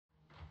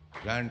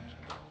Grant.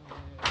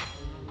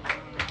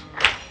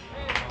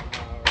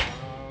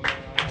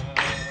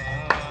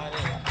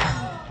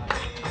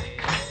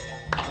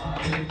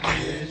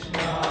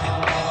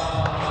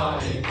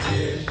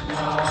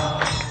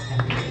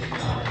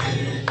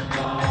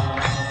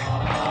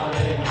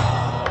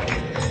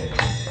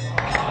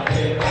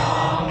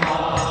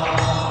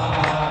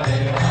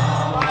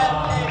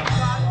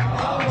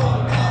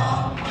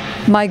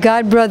 My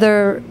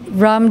godbrother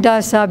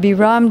Ramdas Abi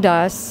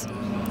Ramdas,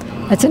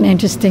 that's an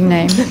interesting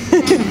name,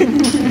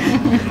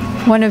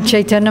 one of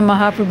Chaitanya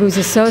Mahaprabhu's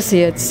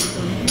associates,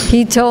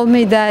 he told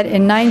me that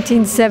in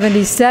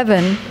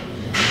 1977,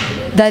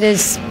 that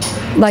is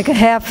like a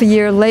half a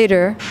year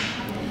later,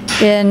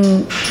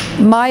 in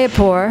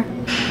Mayapur,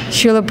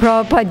 Srila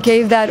Prabhupada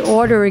gave that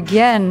order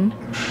again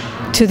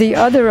to the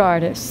other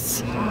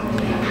artists.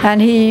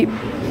 And he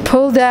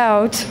pulled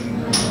out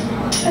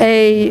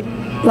a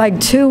like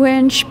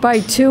 2-inch by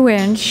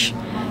 2-inch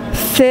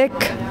thick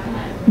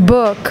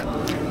book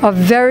of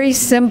very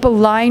simple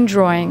line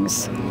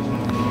drawings.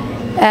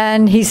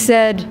 And he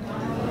said,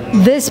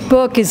 this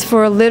book is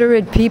for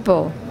illiterate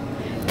people.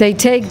 They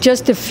take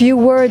just a few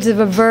words of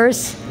a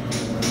verse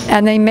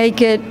and they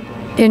make it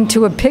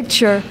into a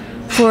picture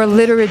for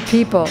illiterate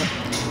people.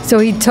 So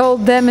he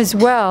told them as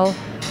well,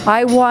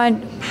 I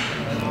want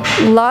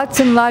lots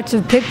and lots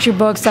of picture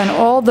books on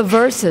all the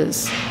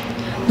verses,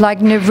 like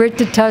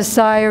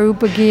Nivrittatasaya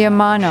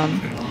Upagiyamanam,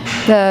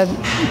 the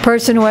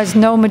person who has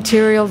no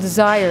material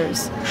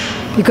desires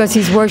because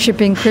he's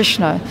worshiping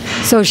Krishna.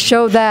 So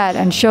show that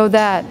and show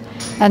that.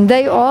 And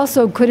they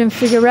also couldn't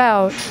figure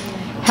out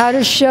how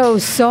to show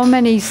so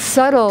many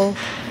subtle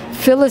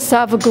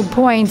philosophical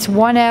points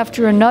one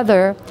after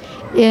another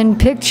in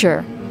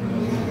picture.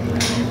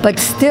 But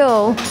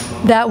still,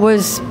 that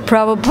was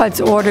Prabhupada's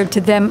order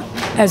to them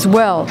as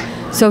well.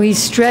 So he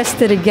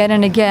stressed it again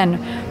and again.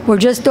 We're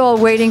just all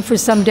waiting for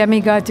some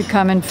demigod to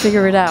come and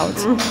figure it out.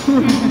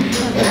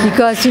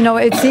 Because, you know,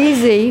 it's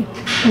easy,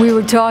 we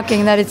were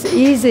talking that it's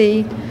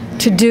easy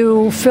to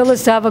do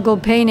philosophical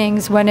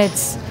paintings when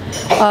it's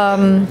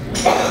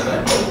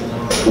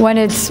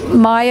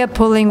Maya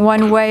pulling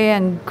one way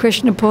and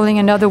Krishna pulling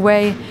another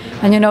way.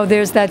 And you know,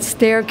 there's that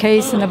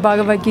staircase in the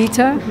Bhagavad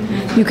Gita.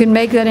 You can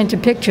make that into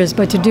pictures,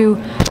 but to do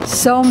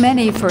so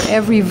many for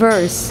every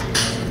verse,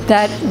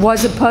 that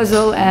was a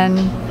puzzle, and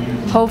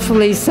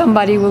hopefully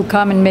somebody will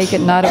come and make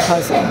it not a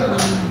puzzle.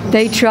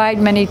 They tried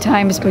many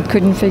times but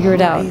couldn't figure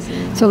it out.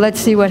 So let's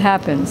see what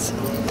happens.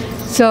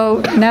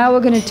 So now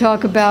we're going to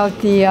talk about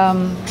the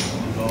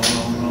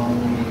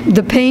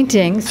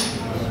paintings.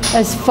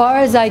 As far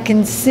as I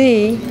can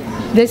see,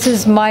 this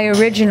is my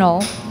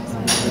original,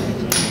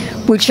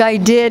 which I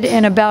did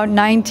in about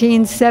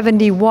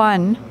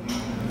 1971.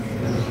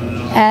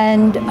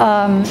 And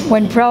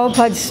when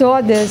Prabhupada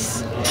saw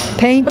this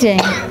painting,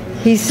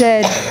 he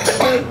said,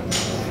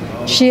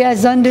 she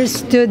has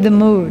understood the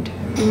mood,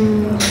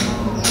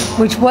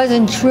 which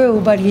wasn't true,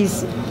 but he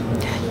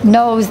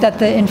knows that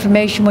the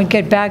information would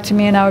get back to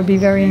me and I would be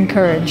very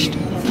encouraged.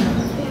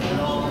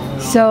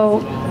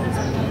 So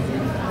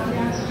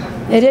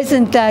it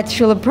isn't that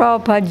Srila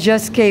Prabhupada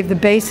just gave the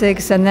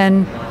basics and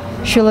then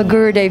Srila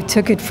Gurudev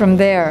took it from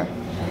there.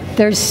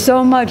 There's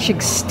so much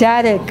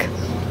ecstatic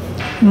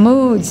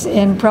moods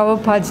in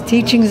Prabhupada's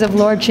teachings of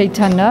Lord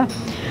Chaitanya,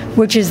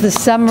 which is the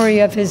summary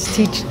of his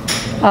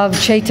of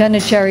Chaitanya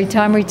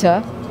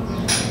Charitamrita.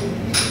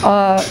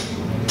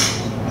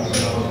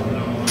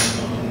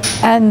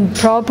 And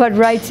Prabhupada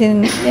writes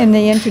in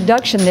the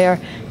introduction there,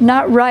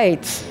 not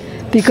writes,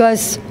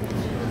 because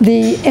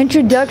the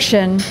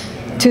introduction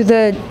to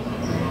the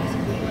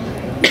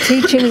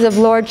teachings of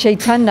Lord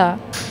Chaitanya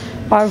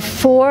are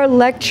 4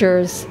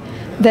 lectures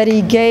that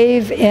he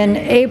gave in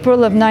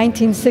April of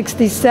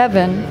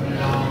 1967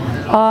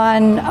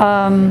 on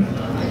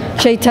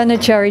Chaitanya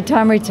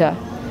Charitamrita,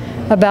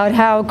 about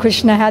how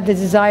Krishna had the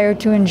desire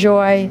to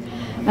enjoy,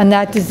 and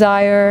that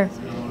desire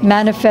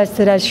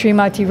manifested as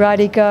Srimati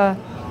Radhika,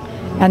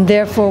 and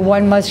therefore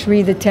one must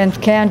read the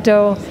 10th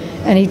canto.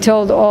 And he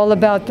told all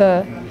about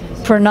the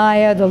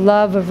pranaya, the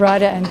love of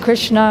Radha and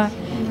Krishna,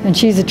 and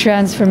she's a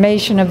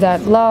transformation of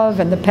that love,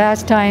 and the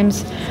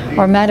pastimes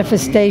are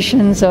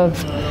manifestations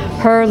of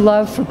her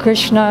love for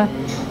Krishna.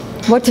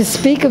 What to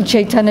speak of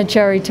Chaitanya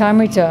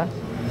Charitamrita,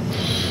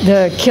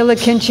 the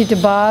Kilakinchita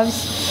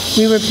Bhavs.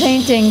 We were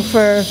painting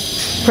for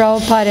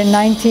Prabhupada in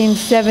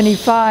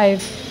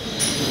 1975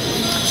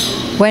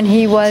 when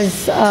he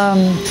was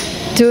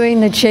doing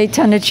the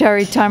Chaitanya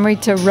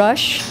Charitamrita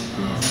rush,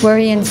 where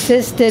he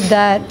insisted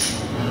that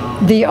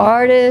the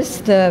artists,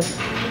 the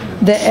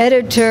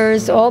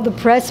editors, all the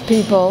press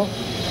people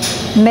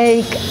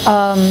make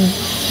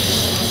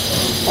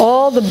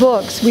all the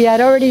books. We had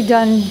already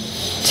done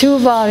 2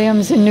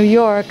 volumes in New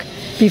York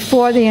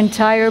before the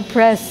entire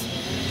press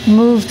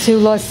moved to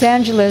Los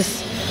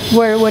Angeles,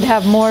 where it would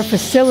have more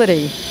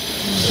facility.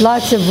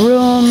 Lots of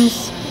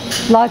rooms,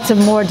 lots of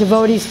more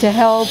devotees to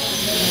help,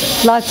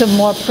 lots of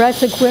more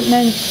press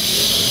equipment.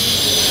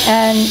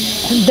 And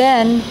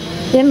then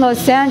in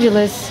Los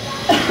Angeles,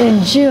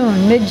 in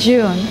June,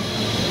 mid-June,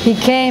 he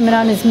came and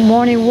on his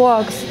morning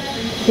walks,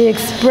 he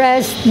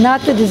expressed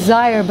not the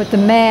desire, but the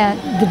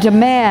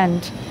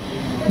demand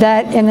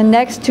that in the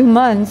next 2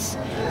 months,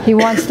 he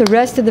wants the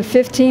rest of the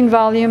 15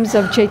 volumes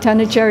of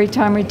Chaitanya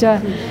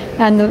Charitamrita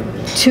and the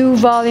 2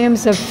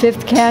 volumes of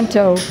 5th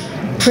Canto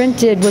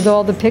printed with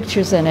all the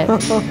pictures in it.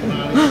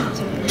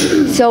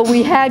 So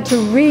we had to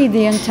read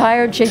the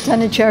entire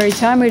Chaitanya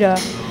Charitamrita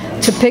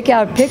to pick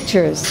out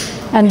pictures.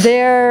 And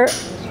there,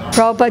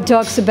 Prabhupada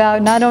talks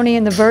about not only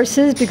in the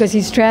verses, because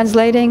he's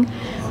translating,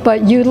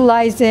 but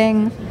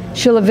utilizing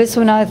Srila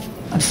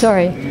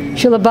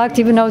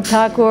Bhaktivinoda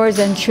Thakur's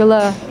and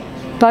Srila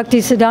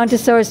Bhaktisiddhanta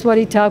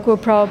Saraswati Thakur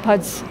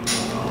Prabhupada's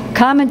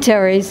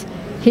commentaries.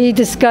 He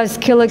discussed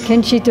Kila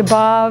Kinchita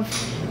Bhav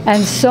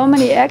and so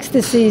many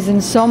ecstasies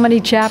in so many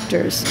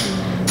chapters.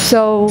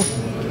 So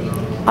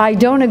I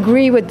don't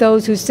agree with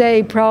those who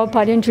say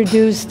Prabhupada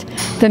introduced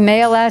the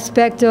male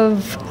aspect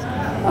of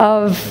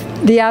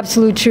the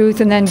absolute truth,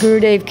 and then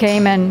Gurudev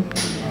came and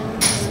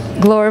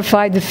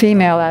glorified the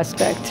female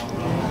aspect.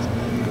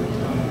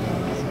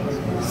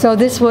 So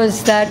this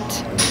was that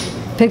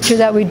picture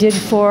that we did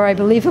for, I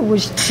believe it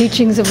was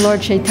Teachings of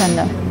Lord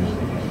Chaitanya.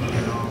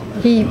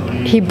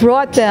 He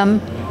brought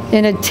them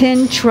in a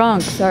tin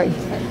trunk,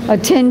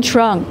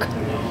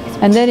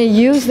 and then he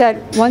used that,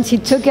 once he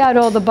took out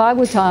all the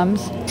Bhagavatams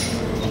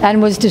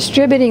and was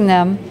distributing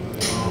them,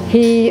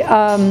 he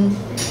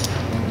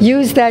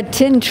used that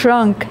tin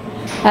trunk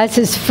as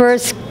his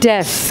first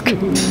desk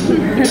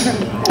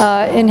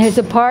in his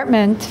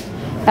apartment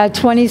at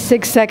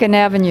 26 2nd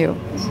Avenue.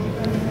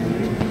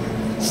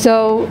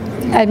 So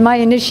at my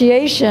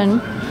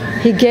initiation,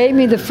 he gave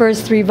me the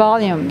first 3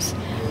 volumes,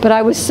 but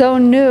I was so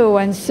new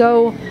and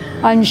so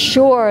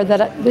unsure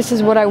that this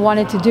is what I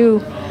wanted to do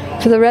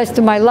for the rest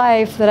of my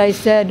life that I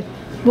said,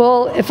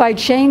 well, if I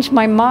change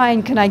my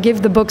mind, can I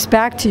give the books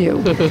back to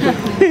you?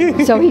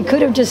 So he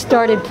could have just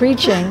started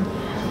preaching,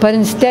 but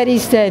instead he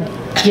said,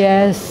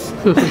 yes,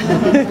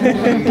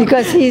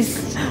 because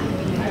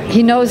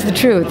he knows the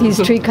truth. He's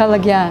Trikala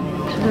Gyan.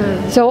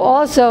 So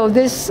also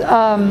this,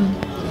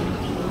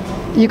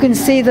 you can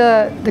see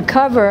the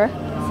cover.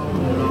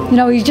 You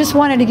know, he just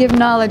wanted to give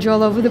knowledge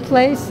all over the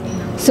place.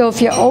 So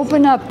if you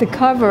open up the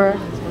cover,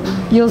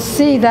 you'll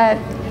see that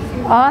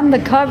on the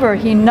cover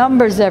he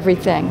numbers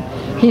everything.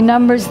 He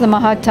numbers the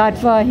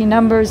Mahatattva, he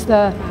numbers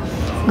the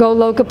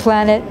Goloka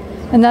planet,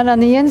 and then on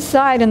the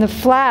inside in the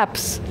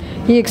flaps,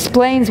 he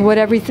explains what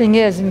everything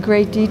is in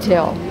great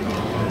detail.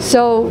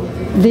 So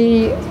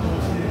the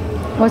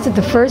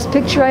first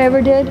picture I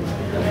ever did?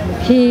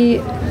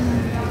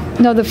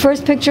 The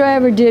first picture I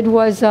ever did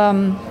was,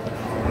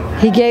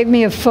 he gave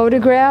me a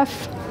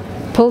photograph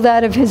pulled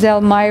out of his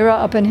Elmira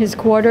up in his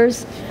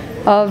quarters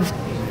of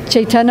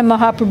Chaitanya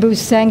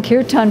Mahaprabhu's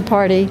Sankirtan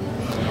party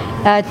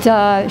at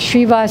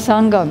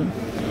Srivasangam.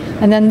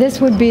 And then this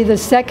would be the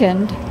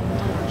second.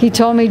 He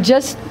told me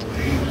just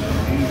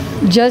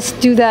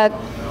do that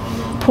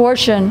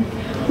portion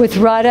with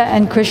Radha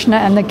and Krishna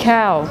and the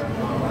cow.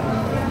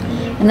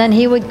 And then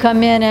he would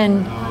come in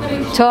and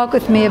talk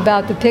with me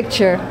about the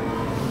picture,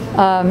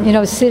 you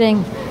know,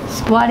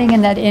 squatting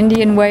in that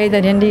Indian way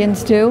that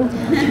Indians do.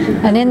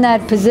 And in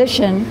that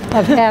position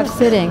of half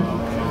sitting,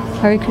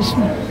 Hare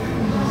Krishna,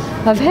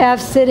 of half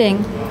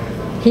sitting,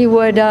 he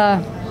would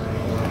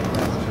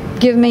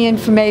give me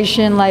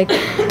information like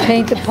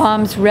paint the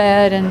palms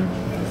red and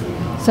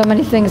so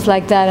many things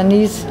like that. And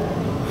these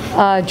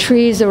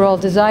trees are all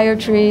desire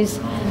trees.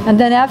 And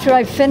then after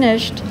I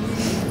finished,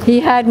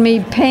 he had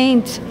me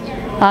paint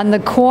on the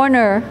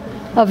corner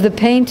of the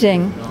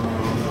painting.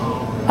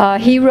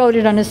 He wrote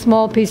it on a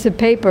small piece of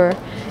paper,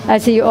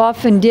 as he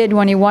often did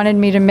when he wanted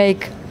me to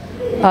make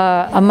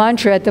a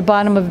mantra at the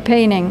bottom of a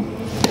painting.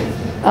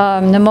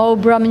 Namo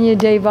Brahmanya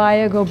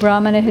Devaya Go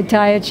Brahmana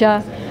Hitaya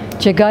Cha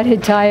Jagat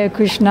Hitaya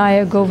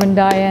Krishnaya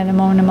Govindaya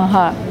Namo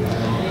Namaha.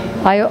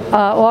 I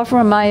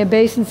offer my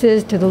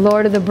obeisances to the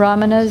Lord of the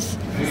Brahmanas,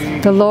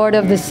 the Lord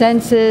of the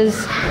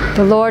senses,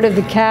 the Lord of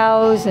the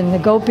cows and the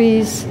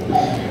gopis,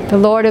 the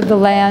Lord of the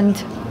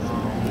land,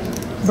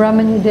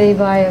 Brahmanya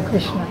Devaya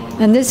Krishna.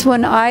 And this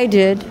one I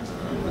did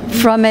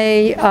from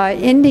a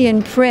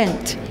Indian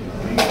print,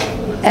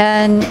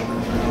 and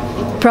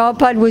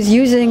Prabhupada was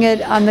using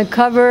it on the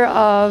cover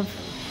of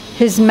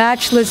his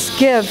Matchless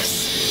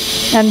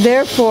Gifts, and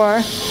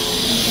therefore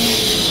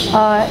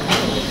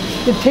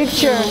the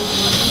picture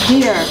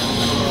here,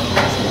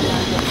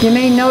 you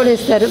may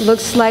notice that it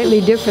looks slightly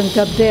different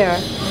up there.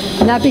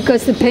 Not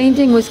because the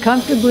painting was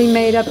comfortably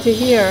made up to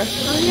here,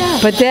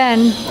 but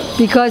then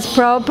because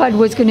Prabhupada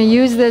was going to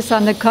use this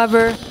on the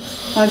cover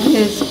of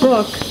his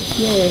book,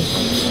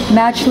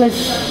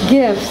 Matchless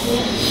Gifts,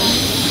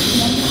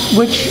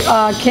 which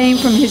came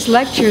from his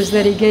lectures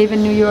that he gave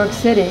in New York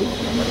City.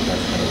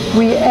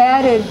 We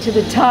added to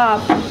the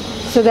top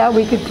so that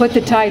we could put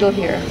the title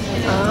here.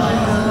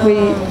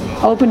 We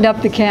opened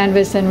up the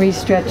canvas and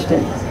restretched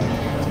it.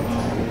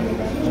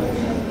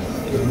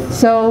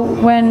 So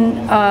when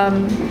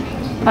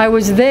I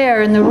was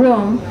there in the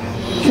room,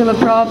 Srila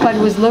Prabhupada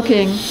was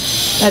looking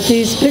at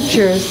these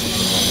pictures.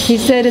 He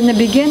said in the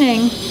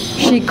beginning,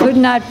 she could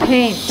not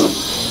paint.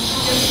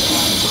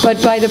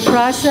 But by the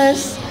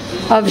process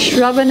of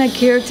Shravana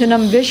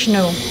Kirtanam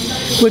Vishnu,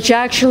 which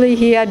actually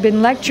he had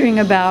been lecturing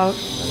about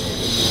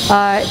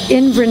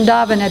in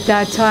Vrindavan at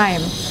that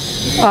time,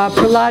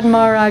 Prahlad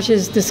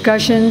Maharaj's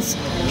discussions,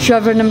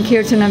 Shravanam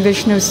Kirtanam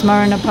Vishnu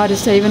Smarana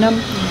Padasevanam,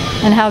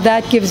 and how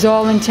that gives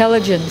all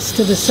intelligence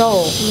to the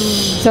soul.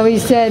 So he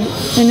said,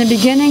 in the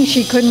beginning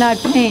she could not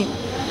paint,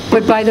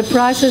 but by the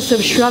process of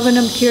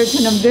Shravanam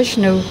Kirtanam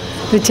Vishnu,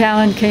 the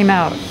talent came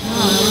out.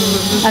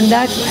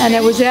 And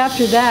it was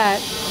after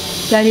that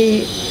that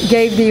he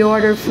gave the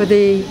order for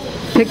the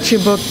picture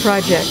book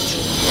project.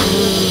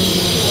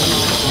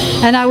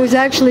 And I was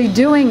actually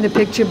doing the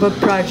picture book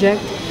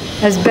project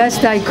as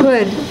best I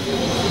could,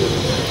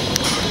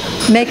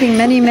 making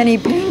many, many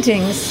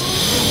paintings.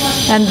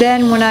 And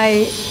then when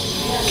I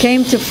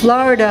came to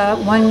Florida,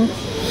 one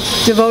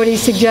devotee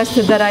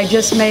suggested that I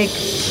just make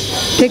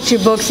picture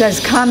books as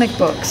comic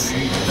books.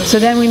 So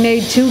then we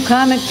made 2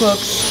 comic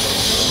books,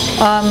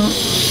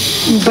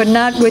 but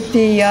not with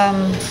the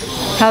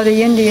how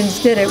the Indians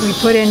did it. We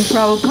put in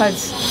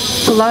Prabhupada's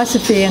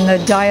philosophy in the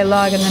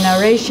dialogue and the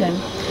narration.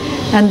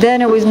 And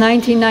then it was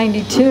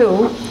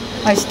 1992,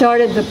 I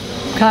started the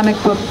comic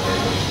book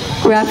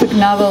graphic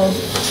novel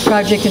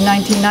project in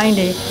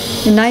 1990.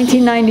 In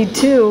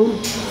 1992,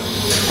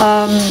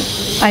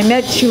 I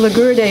met Srila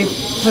Gurudev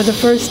for the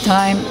first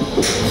time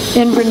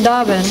in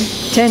Vrindavan,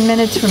 10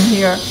 minutes from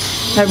here,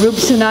 at Rup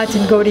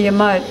Sanatan Gaudiya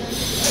Mutt.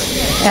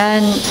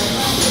 And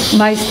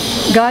my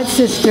god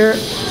sister,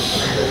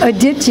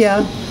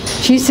 Aditya,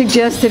 she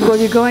suggested, well,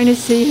 you're going to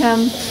see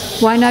him,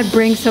 why not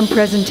bring some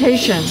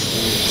presentation?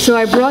 So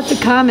I brought the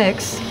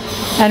comics,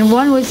 and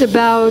one was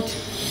about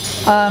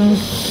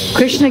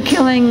Krishna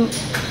killing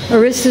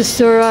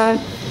Aristasura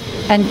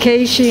and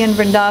Keshi in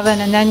Vrindavan,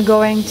 and then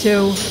going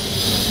to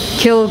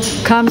kill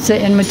Kamsa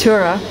in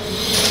Mathura.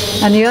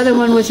 And the other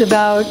one was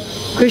about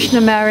Krishna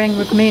marrying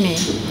Rukmini.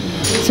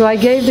 So I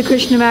gave the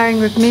Krishna marrying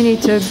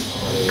Rukmini to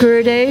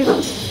Gurudev,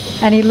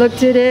 and he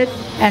looked at it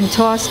and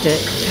tossed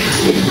it.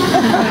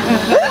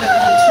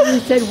 He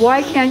said,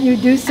 why can't you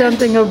do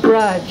something of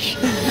Braj?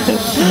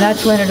 And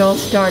that's when it all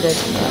started.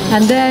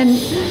 And then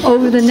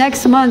over the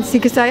next months,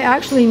 because I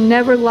actually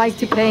never liked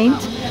to paint,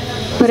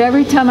 but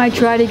every time I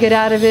try to get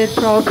out of it,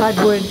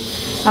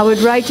 I would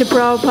write to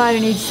Prabhupada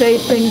and he'd say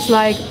things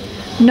like,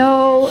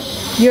 no,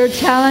 your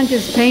talent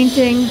is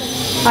painting.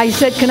 I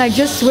said, can I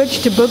just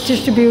switch to book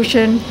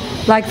distribution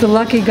like the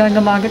lucky Ganga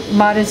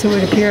Matas who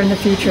would appear in the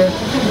future?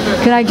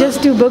 Can I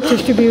just do book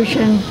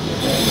distribution?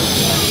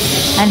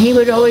 And he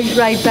would always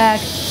write back,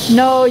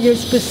 no, your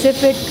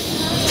specific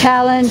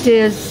talent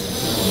is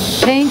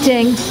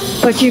painting,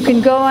 but you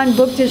can go on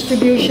book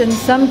distribution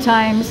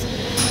sometimes,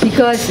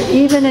 because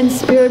even in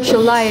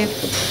spiritual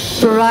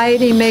life,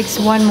 variety makes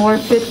one more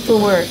fit for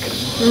work.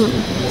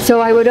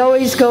 So I would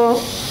always go,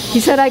 he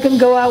said I can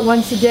go out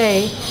once a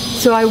day,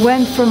 so I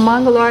went from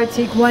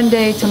Mangalartik one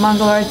day to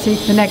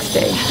Mangalartik the next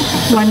day,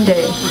 one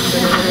day.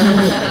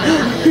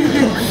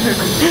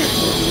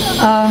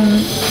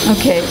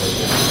 Okay,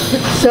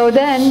 so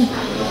then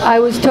I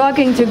was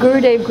talking to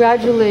Gurudev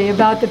gradually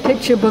about the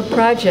picture book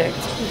project.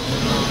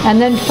 And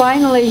then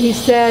finally he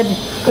said,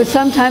 because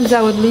sometimes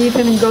I would leave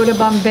him and go to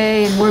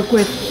Bombay and work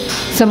with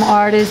some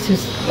artists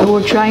who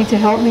were trying to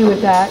help me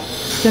with that,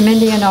 some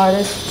Indian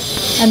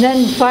artists. And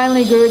then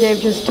finally Gurudev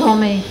just told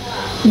me,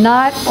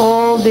 not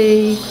all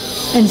the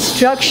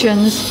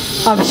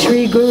instructions of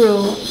Sri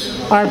Guru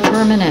are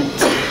permanent.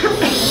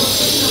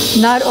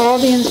 Not all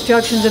the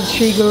instructions of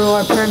Sri Guru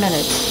are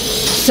permanent.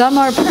 Some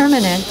are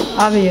permanent,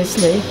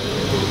 obviously,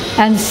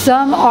 and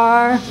some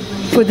are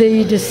for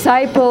the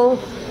disciple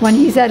when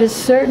he's at a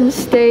certain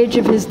stage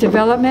of his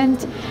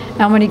development,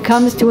 and when he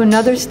comes to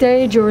another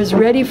stage or is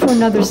ready for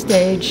another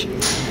stage,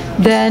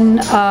 then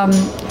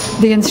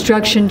the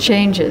instruction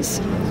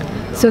changes.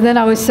 So then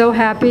I was so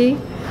happy.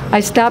 I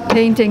stopped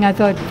painting. I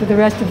thought for the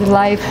rest of the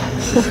life,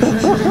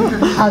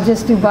 I'll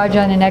just do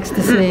bhajan and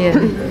ecstasy.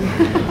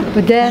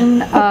 But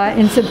then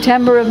in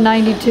September of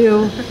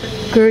 '92,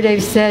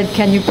 Gurudev said,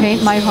 can you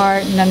paint my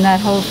heart? And then that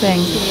whole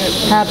thing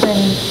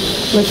happened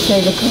with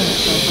Seva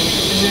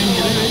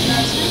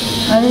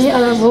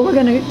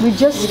Well, we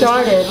just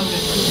started,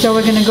 so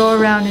we're gonna go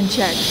around and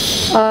check.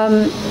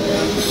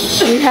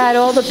 We had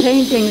all the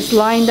paintings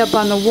lined up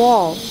on the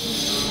wall.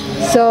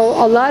 So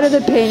a lot of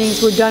the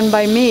paintings were done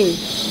by me.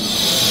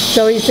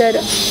 So he said,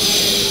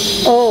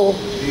 oh,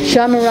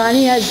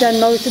 Syamarani has done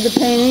most of the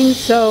paintings,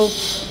 so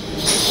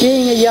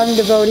being a young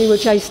devotee,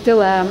 which I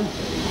still am,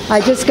 I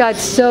just got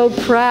so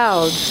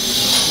proud,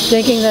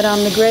 thinking that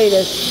I'm the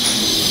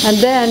greatest. And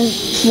then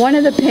one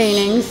of the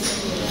paintings,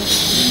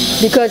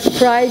 because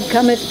pride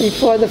cometh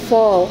before the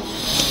fall,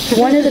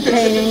 one of the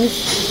paintings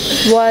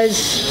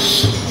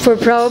was for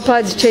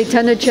Prabhupada's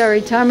Chaitanya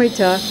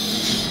Charitamrita,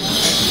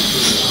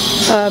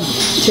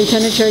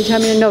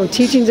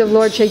 Teachings of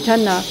Lord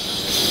Chaitanya,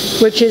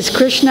 which is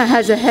Krishna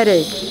has a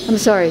headache.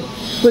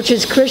 Which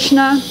is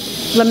Krishna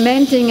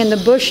lamenting in the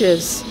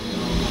bushes,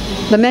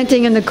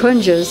 lamenting in the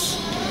kunjas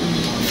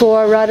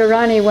for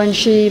Radharani when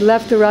she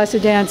left the Rasa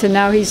dance, and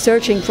now he's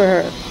searching for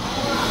her.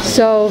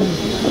 So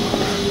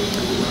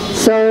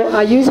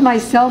I use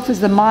myself as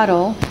the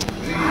model,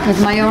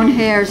 with my own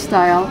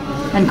hairstyle,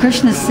 and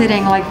Krishna's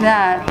sitting like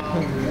that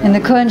in the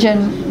kunj,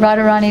 and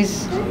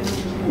Radharani's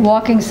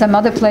walking some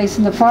other place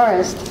in the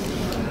forest.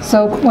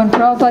 So when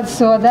Prabhupada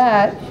saw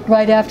that,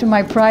 right after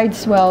my pride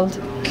swelled,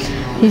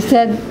 he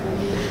said,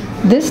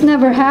 this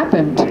never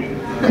happened.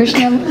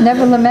 Krishna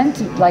never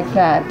lamented like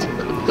that.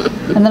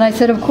 And then I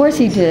said, of course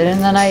he did.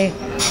 And then I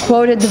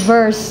quoted the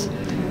verse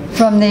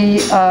from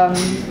the,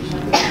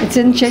 it's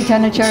in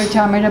Chaitanya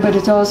Charitamrita, but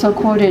it's also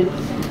quoted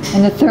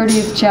in the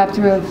 30th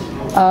chapter of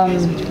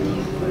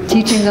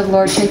Teachings of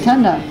Lord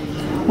Chaitanya.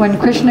 When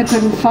Krishna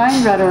couldn't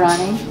find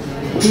Radharani,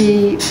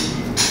 he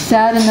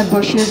sat in the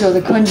bushes or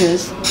the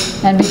kunjas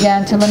and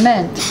began to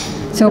lament.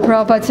 So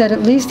Prabhupada said,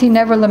 at least he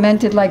never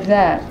lamented like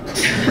that.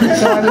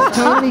 So I was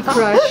totally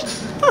crushed.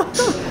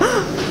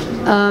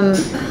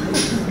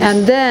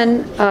 And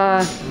then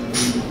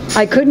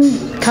I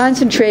couldn't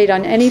concentrate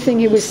on anything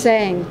he was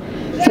saying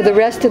for the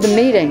rest of the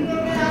meeting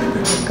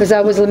because I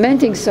was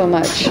lamenting so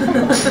much.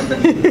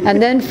 And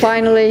then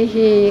finally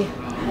he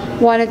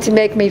wanted to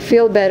make me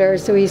feel better,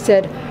 so he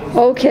said,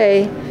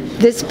 okay,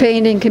 this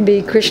painting can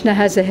be Krishna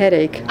Has a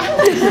Headache.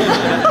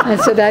 And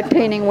so that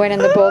painting went in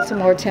the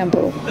Baltimore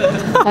Temple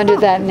under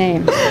that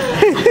name.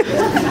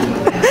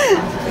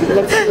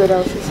 Let's see what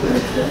else is here.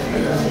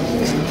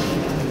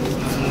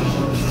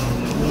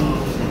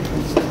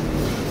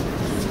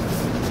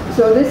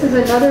 So this is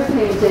another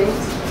painting.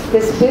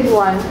 This big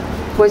one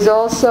was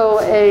also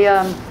a,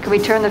 can we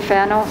turn the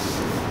fan off?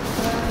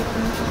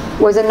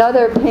 Was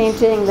another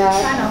painting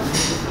that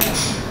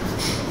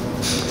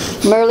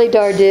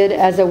Muralidhar did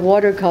as a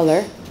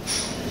watercolor,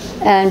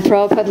 and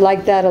Prabhupada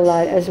liked that a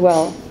lot as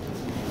well.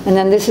 And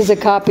then this is a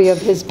copy of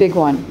his big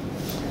one.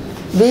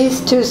 These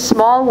two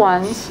small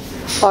ones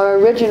are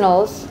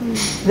originals.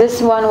 This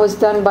one was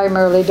done by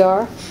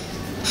Muralidhar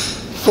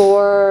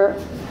for,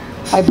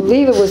 I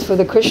believe it was for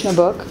the Krishna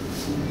book.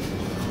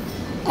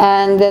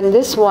 And then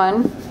this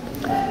one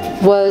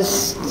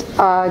was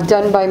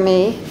done by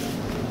me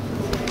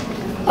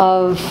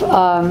of,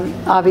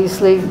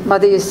 obviously,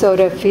 Mother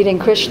Yasoda feeding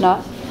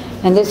Krishna.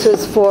 And this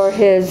was for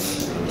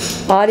his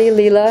Adi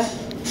Leela,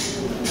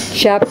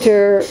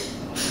 chapter,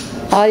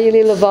 Adi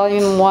Leela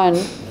volume 1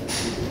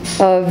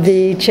 of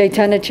the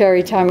Chaitanya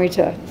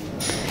Charitamrita,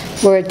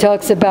 where it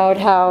talks about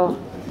how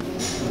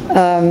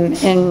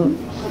in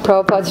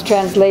Prabhupada's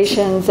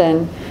translations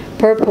and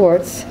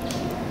purports,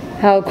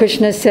 how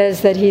Krishna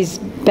says that he's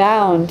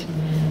bound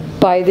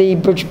by the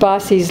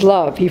Brajbasi's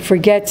love. He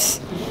forgets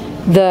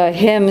the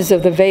hymns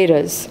of the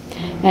Vedas,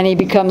 and he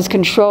becomes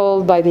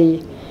controlled by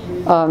the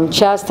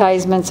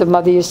chastisements of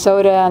Mother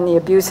Yasoda and the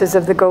abuses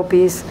of the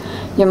gopis.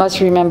 You must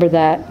remember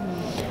that.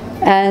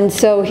 And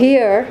so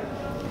here,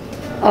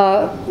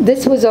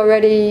 this was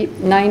already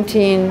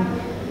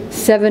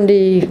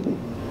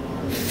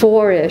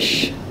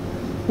 1974-ish,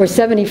 or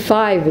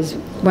 75 is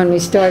when we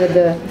started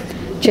the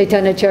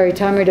Chaitanya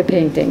Charitamrita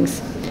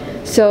paintings.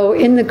 So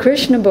in the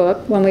Krishna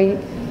book, when we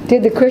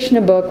did the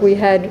Krishna book, we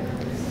had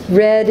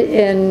read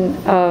in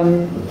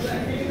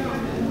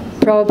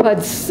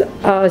Prabhupada's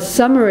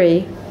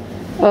summary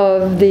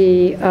of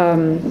the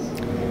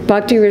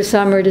Bhakti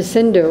Rasamrita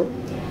Sindhu,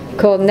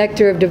 called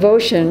Nectar of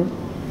Devotion.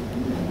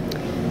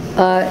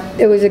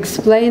 It was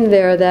explained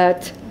there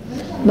that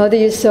Mother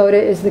Yasoda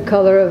is the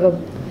color of a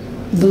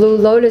blue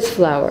lotus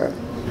flower,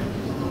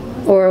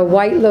 or a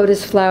white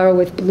lotus flower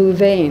with blue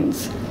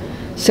veins.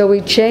 So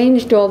we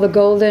changed all the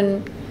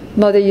golden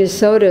Mother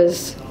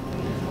Yasodas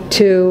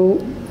to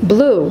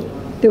blue.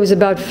 There was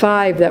about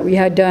 5 that we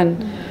had done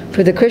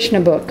for the Krishna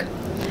book.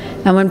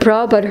 And when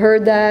Prabhupada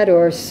heard that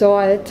or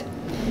saw it,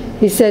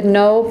 he said,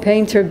 no,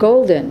 paint her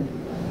golden.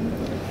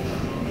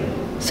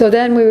 So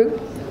then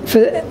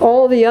for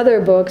all the other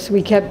books,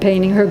 we kept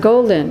painting her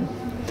golden.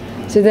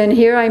 So then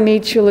here I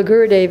meet Srila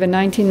Gurudev in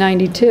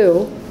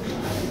 1992,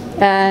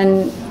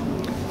 and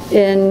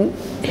in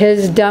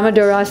his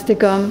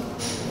Damodarastakam,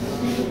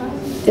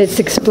 it's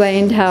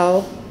explained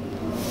how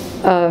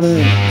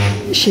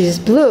she's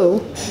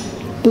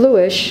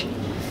bluish,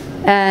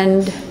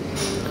 and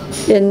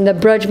in the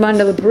Braj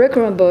Mandala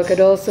Parikrama book, it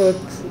also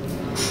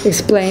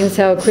explains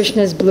how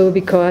Krishna is blue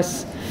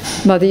because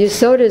Mother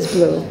Yasoda is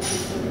blue.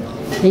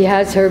 He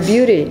has her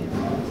beauty.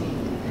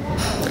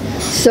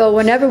 So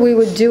whenever we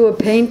would do a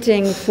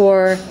painting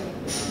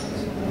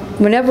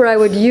whenever I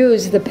would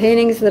use the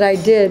paintings that I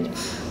did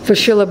for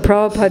Srila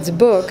Prabhupada's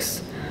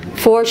books,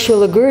 for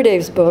Srila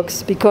Gurudev's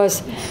books,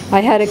 because I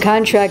had a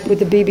contract with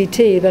the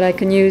BBT that I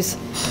can use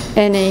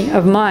any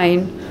of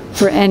mine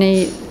for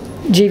any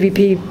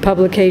GVP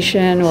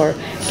publication or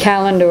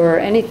calendar or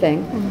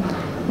anything.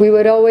 We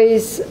would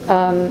always,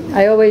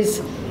 I always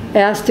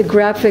asked the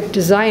graphic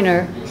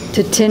designer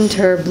to tint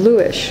her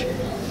bluish.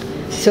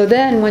 So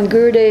then when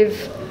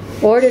Gurudev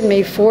ordered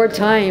me 4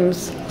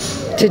 times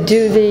to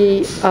do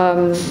the,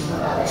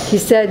 he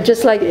said,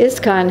 just like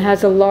ISKCON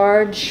has a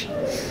large,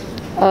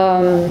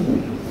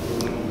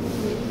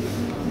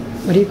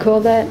 what do you call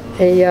that?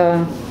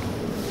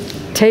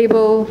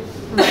 table,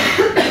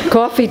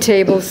 coffee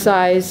table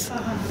size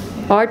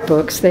art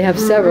books. They have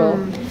several.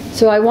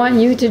 So I want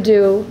you to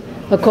do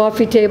a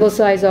coffee table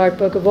size art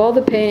book of all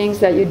the paintings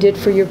that you did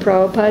for your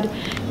Prabhupada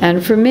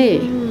and for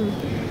me.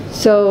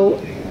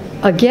 So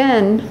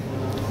again,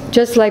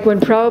 just like when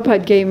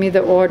Prabhupada gave me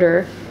the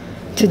order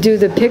to do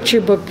the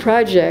picture book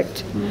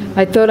project,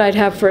 I thought I'd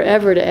have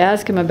forever to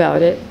ask him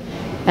about it.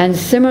 And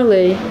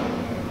similarly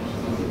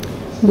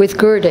with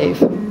Gurudev.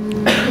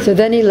 So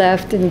then he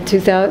left in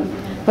 2000,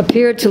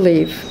 appeared to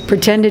leave,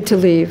 pretended to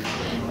leave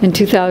in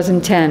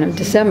 2010 of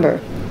December.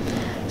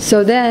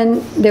 So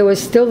then there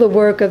was still the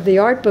work of the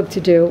art book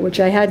to do, which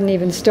I hadn't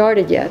even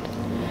started yet.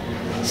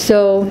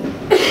 So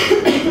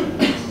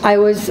I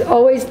was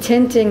always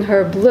tinting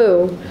her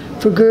blue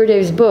for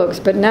Gurudev's books,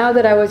 but now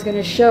that I was going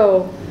to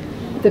show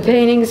the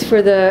paintings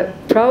for the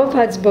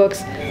Prabhupada's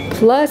books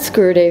plus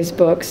Gurudev's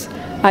books,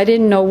 I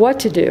didn't know what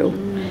to do.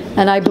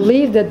 And I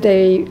believe that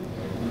they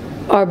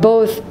are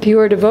both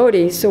pure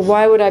devotees, so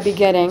why would I be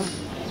getting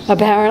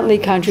apparently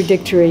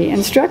contradictory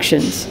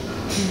instructions?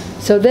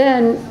 So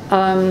then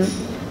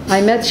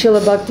I met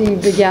Srila Bhakti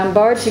Vigyan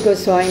Bharati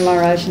Goswami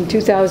Maharaj in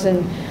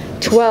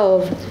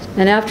 2012,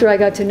 and after I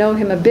got to know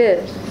him a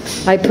bit,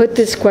 I put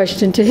this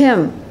question to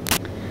him.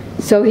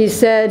 So he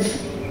said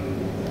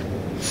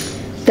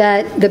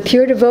that the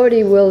pure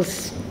devotee will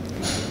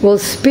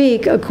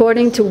speak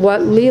according to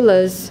what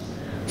Leelas.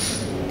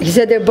 He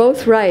said they're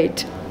both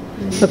right,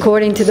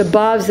 according to the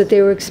bhavs that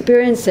they were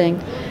experiencing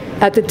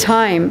at the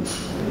time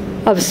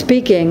of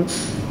speaking,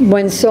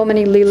 when so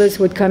many Leelas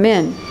would come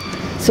in.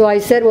 So I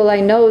said, well,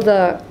 I know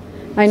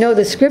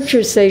the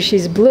scriptures say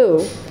she's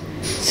blue,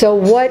 so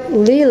what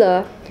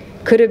Leela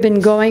could have been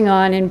going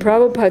on in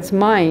Prabhupada's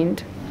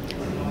mind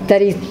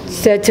that he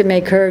said to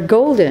make her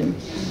golden?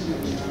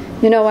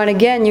 You know, and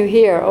again you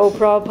hear, oh,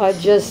 Prabhupada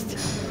just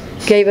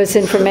gave us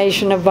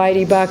information of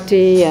Vaidhi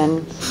Bhakti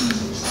and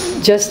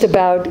just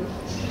about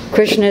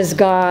Krishna's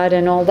God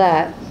and all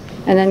that.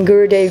 And then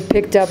Gurudev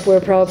picked up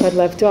where Prabhupada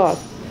left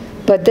off.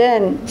 But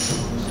then,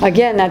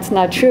 again, that's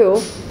not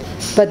true.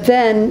 But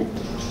then,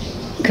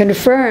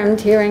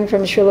 confirmed, hearing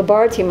from Srila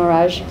Bharati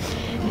Maharaj,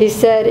 he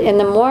said, in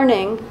the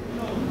morning,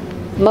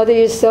 Mother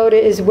Yasoda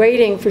is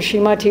waiting for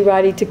Srimati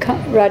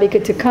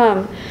Radhika to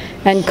come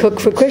and cook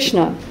for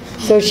Krishna.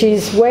 So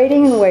she's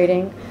waiting and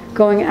waiting,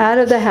 going out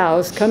of the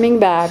house, coming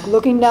back,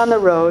 looking down the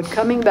road,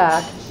 coming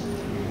back.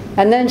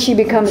 And then she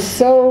becomes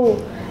so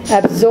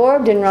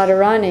absorbed in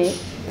Radharani,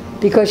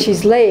 because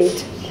she's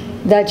late,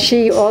 that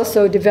she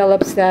also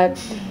develops that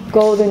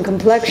golden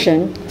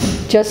complexion,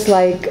 just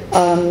like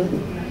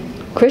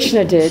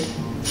Krishna did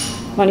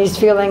when he's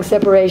feeling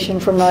separation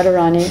from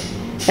Radharani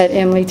at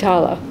Imli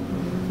Tala.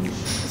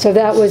 So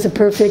that was a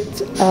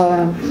perfect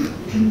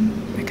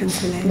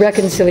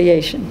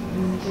reconciliation.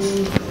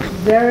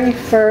 Very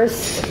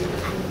first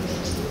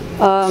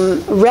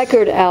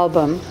record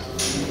album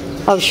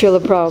of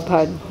Srila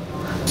Prabhupada.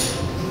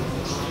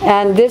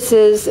 And this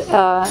is,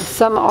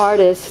 some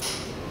artist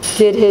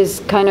did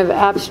his kind of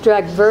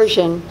abstract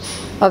version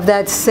of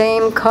that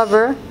same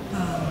cover,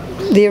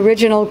 the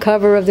original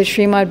cover of the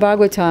Srimad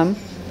Bhagavatam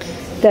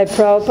that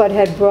Prabhupada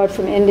had brought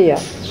from India.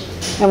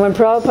 And when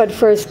Prabhupada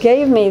first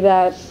gave me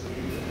that,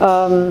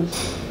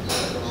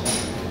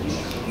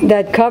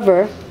 that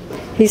cover,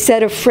 he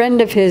said a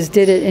friend of his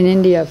did it in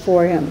India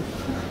for him,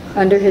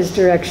 under his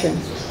direction.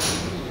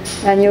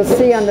 And you'll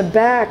see on the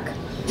back,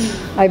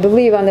 I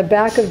believe on the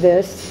back of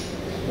this,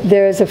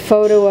 there's a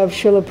photo of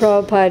Srila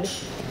Prabhupada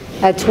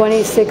at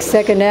 26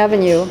 2nd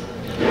Avenue,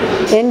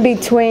 in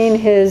between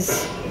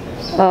his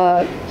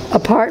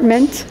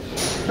apartment,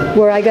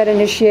 where I got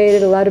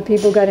initiated, a lot of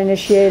people got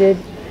initiated,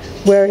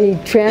 where he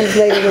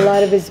translated a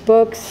lot of his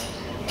books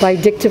by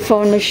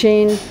dictaphone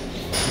machine,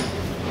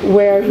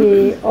 where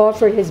he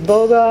offered his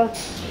boga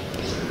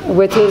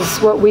with his,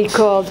 what we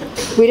called,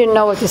 we didn't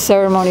know what the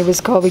ceremony was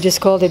called, we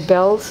just called it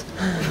bells,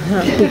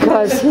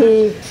 because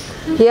he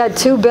had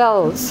two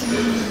bells.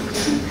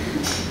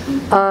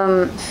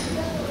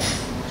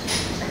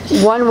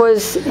 One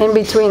was in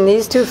between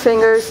these two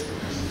fingers,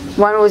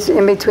 one was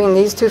in between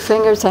these two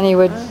fingers, and he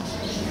would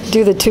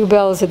do the two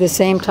bells at the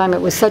same time.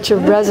 It was such a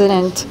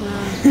resonant,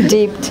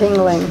 deep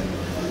tingling.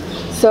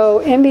 So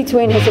in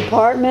between his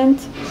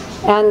apartment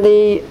and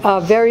the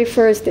very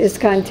first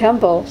ISKCON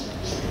temple,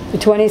 the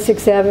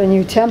 26th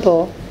Avenue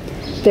temple,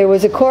 there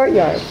was a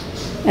courtyard.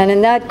 And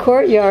in that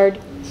courtyard,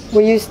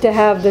 we used to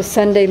have the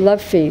Sunday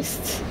love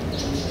feasts.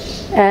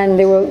 And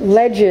there were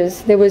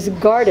ledges, there was a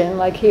garden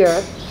like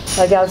here,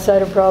 like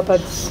outside of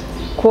Prabhupada's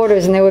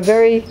quarters, and there were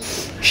very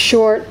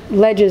short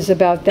ledges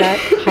about that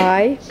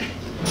high.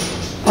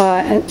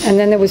 And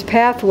then there was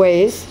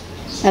pathways,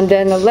 and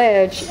then the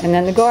ledge, and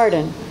then the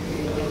garden.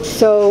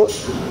 So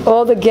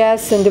all the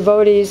guests and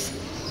devotees,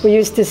 we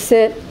used to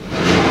sit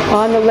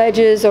on the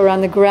ledges or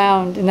on the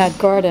ground in that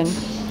garden,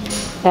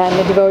 and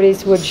the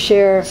devotees would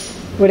share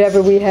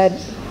whatever we had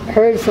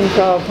heard from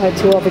Prabhupada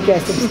to all the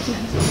guests. It was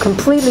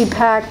completely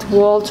packed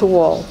wall to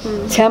wall,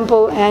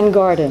 temple and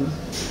garden.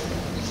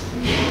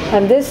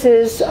 And this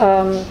is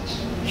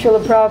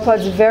Srila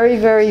Prabhupada's very,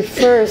 very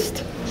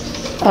first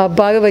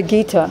Bhagavad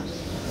Gita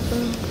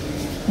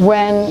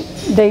when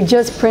they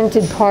just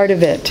printed part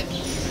of it.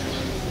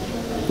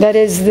 That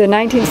is, the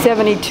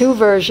 1972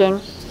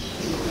 version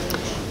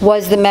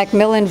was the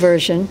Macmillan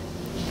version,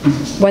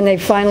 when they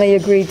finally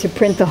agreed to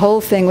print the whole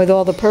thing with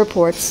all the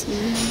purports.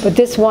 But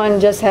this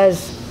one just has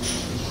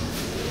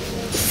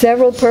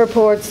several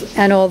purports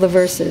and all the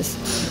verses.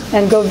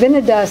 And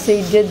Govinda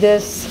Dasi did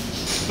this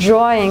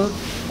drawing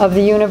of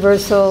the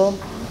universal,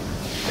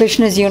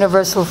 Krishna's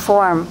universal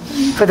form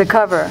for the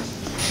cover.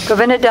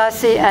 Govinda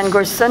Dasi and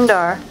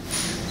Gursundar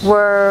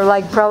were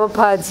like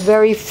Prabhupada's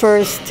very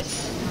first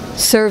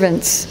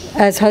servants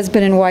as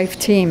husband and wife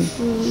team.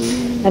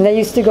 And they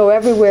used to go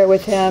everywhere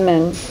with him,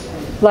 and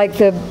like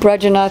the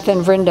Brajanath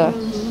and Vrinda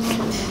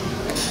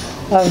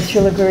of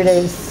Srila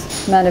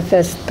Gurudev's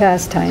manifest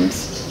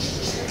pastimes.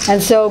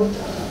 And so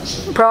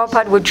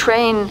Prabhupada would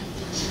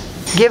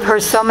give her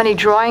so many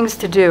drawings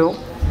to do,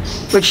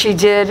 which she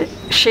did,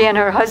 she and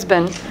her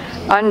husband,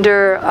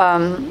 under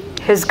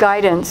his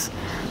guidance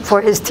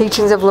for his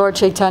teachings of Lord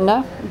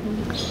Chaitanya,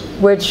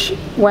 which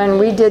when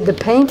we did the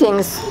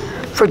paintings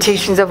for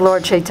teachings of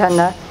Lord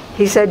Chaitanya,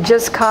 he said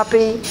just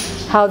copy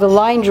how the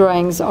line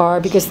drawings are,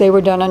 because they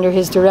were done under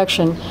his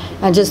direction,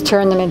 and just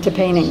turn them into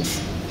paintings.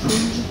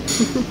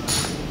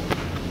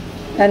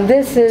 And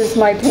this is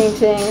my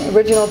painting,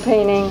 original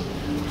painting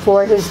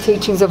for his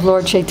teachings of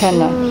Lord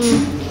Chaitanya.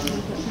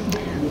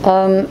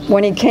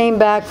 When he came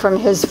back from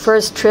his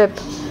first trip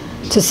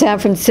to San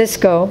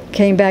Francisco,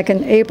 came back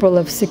in April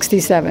of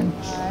 '67.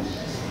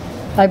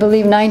 I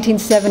believe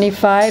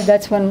 1975,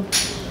 that's when,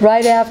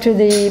 right after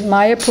the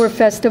Mayapur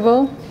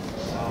festival,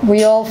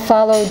 we all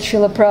followed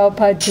Srila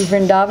Prabhupada to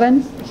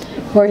Vrindavana,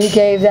 where he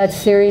gave that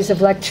series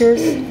of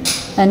lectures,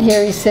 and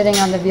here he's sitting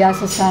on the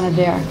Vyasasana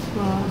there.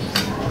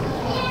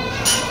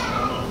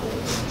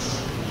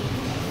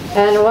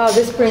 And wow,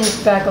 this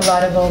brings back a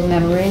lot of old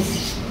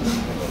memories.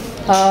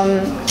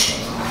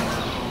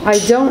 I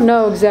don't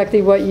know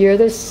exactly what year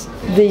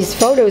these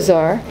photos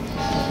are,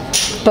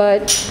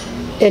 but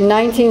in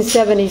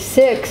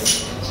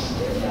 1976,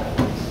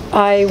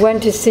 I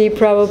went to see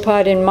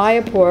Prabhupada in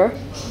Mayapur,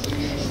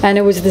 and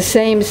it was the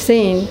same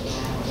scene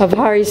of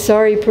Hari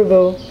Sari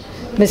Prabhu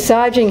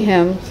massaging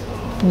him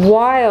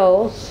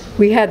while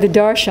we had the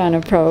darshan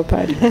of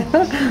Prabhupada.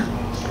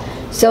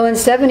 So in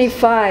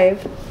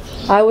 '75,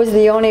 I was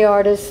the only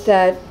artist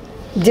that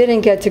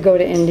didn't get to go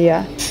to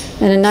India.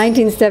 And in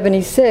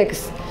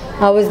 1976,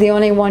 I was the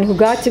only one who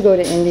got to go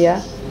to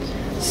India.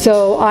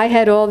 So I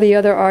had all the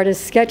other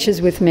artists' sketches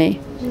with me.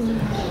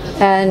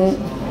 And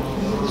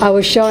I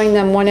was showing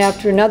them one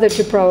after another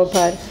to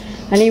Prabhupada.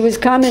 And he was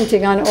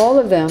commenting on all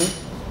of them.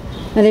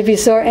 And if you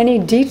saw any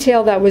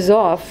detail that was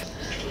off,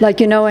 like,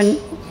 you know, in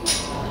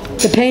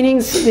the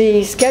paintings,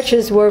 the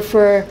sketches were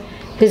for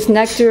his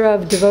Nectar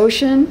of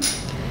Devotion,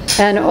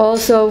 and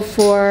also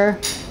for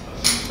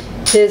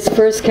his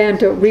first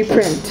canto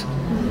reprint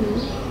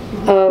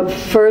of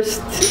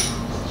first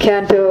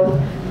canto,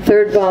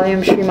 third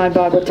volume, Srimad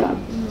Bhagavatam.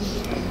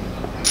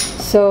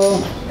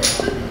 So,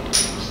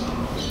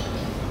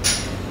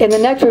 in the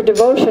Nectar of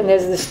Devotion,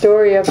 there's the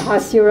story of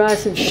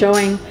Hasyaras, of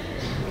showing,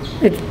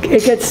 it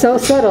gets so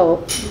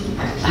subtle.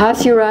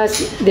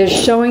 Hasyaras, there's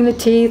showing the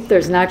teeth,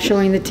 there's not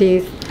showing the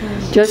teeth,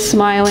 just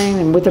smiling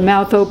and with the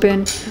mouth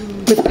open,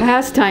 with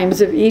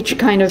pastimes of each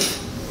kind of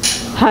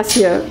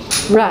Hasya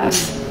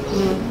ras.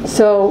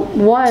 So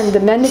one, the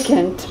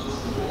mendicant,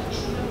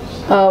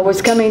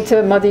 was coming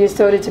to Mother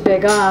Yasoda to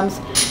beg alms,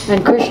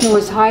 and Krishna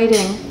was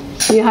hiding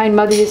behind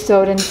Mother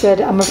Yasoda and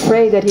said, I'm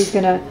afraid that he's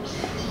going to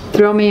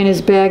throw me in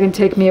his bag and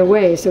take me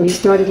away. So he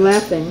started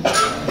laughing.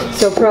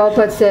 So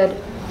Prabhupada said,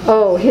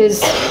 oh,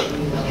 his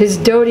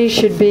dhoti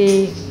should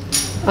be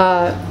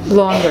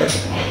longer.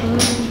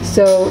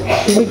 So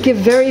he would give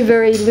very,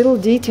 very little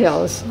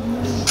details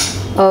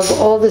of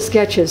all the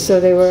sketches. So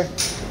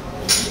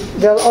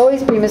there'll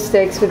always be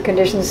mistakes with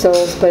conditioned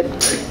souls, but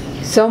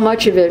so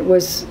much of it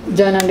was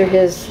done under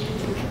his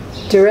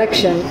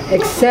direction,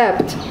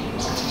 except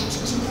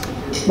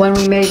when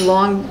we made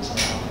long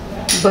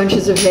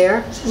bunches of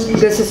hair.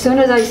 Because as soon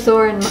as I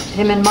saw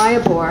him in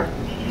Mayapur,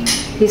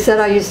 he said,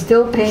 are you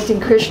still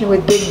painting Krishna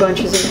with big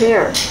bunches of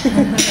hair?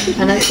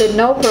 And I said,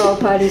 no,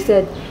 Prabhupada. He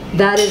said,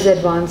 that is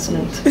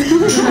advancement.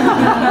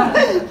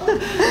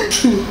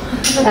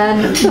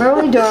 And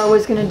Muralidhar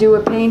was going to do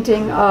a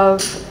painting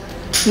of,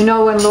 you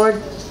know, when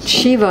Lord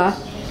Shiva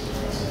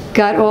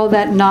got all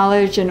that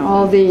knowledge and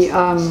all the,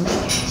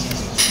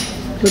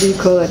 what do you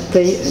call it,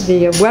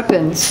 the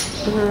weapons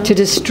to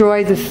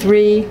destroy the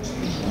 3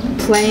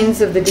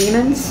 planes of the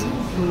demons.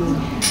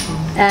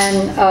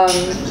 And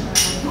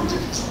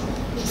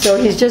so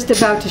he's just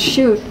about to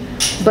shoot,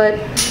 but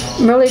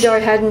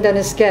Muralidhar hadn't done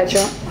a sketch.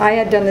 I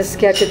had done the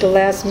sketch at the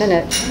last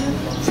minute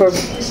for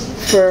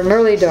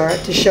Muralidhar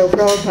to show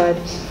Prabhupada.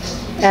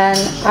 And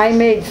I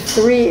made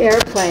 3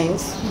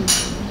 airplanes,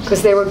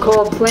 because they were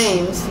called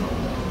planes,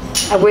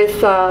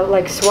 with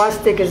like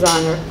swastikas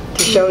on it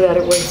to show that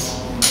it was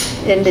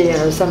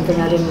India or something,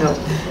 I didn't know.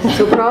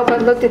 So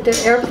Prabhupada looked at the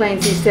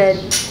airplanes, he said,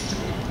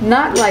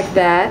 not like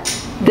that,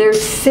 They're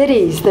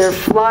cities, they're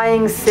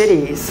flying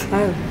cities.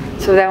 Oh.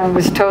 So that one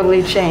was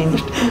totally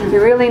changed.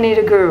 You really need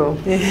a guru.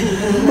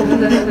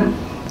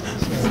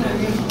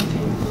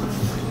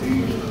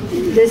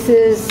 This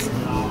is,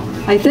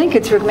 I think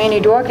it's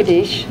Rukmini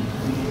Dwarkadish.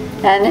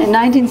 And in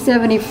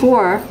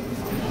 1974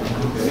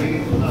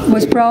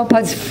 was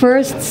Prabhupada's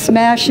first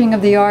smashing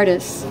of the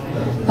artists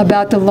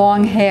about the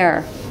long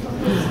hair.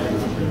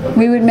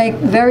 We would make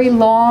very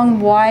long,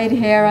 wide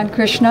hair on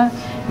Krishna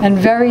and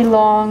very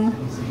long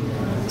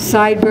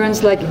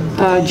sideburns like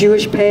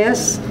Jewish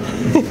payas.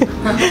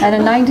 And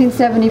in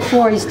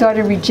 1974 he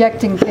started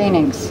rejecting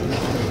paintings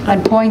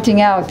and pointing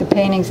out the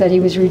paintings that he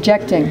was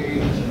rejecting.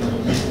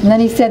 And then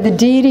he said the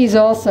deities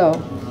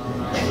also,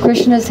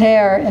 Krishna's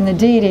hair and the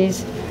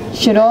deities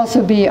should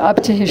also be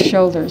up to his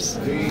shoulders.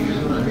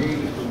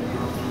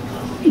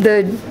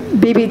 The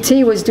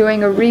BBT was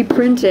doing a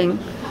reprinting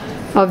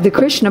of the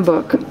Krishna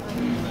book,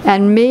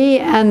 and me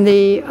and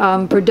the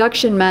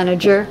production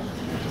manager,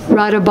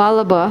 Radha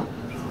Balaba,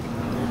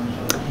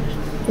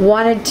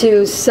 wanted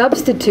to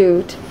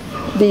substitute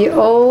the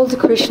old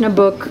Krishna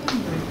book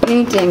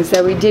paintings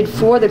that we did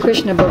for the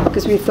Krishna book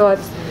because we thought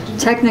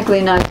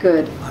technically not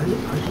good,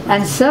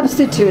 and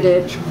substitute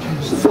it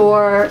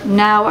for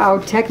now our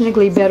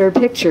technically better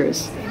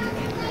pictures.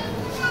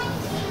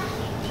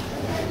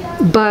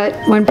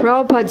 But when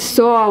Prabhupada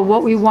saw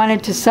what we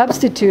wanted to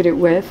substitute it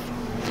with,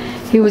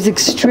 he was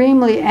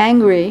extremely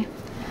angry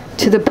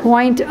to the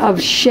point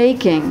of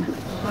shaking,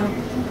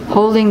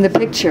 holding the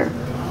picture,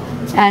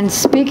 and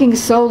speaking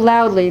so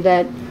loudly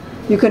that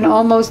you can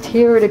almost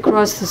hear it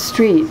across the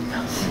street.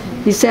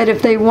 He said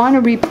if they want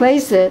to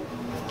replace it,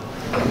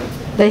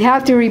 they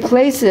have to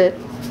replace it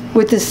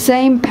with the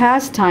same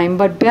pastime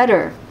but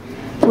better.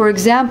 For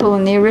example,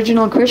 in the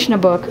original Krishna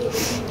book,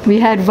 we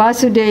had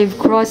Vasudeva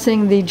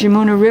crossing the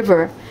Jamuna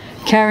River,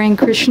 carrying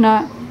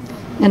Krishna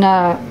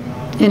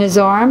in his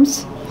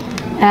arms,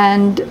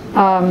 and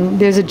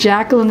there's a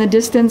jackal in the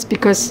distance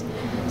because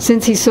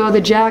since he saw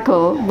the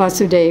jackal,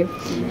 Vasudeva,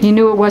 he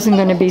knew it wasn't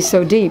going to be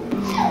so deep.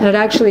 And it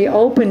actually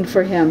opened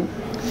for him,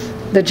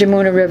 the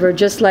Jamuna River,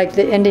 just like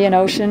the Indian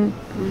Ocean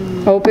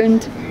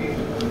opened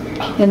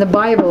in the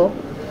Bible.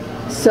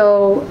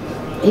 So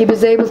he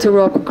was able to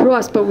walk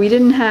across, but we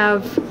didn't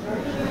have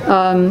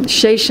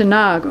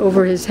Sheshanag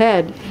over his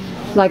head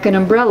like an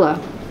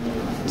umbrella.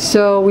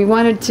 So we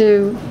wanted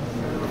to,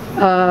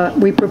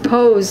 we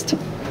proposed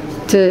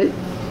to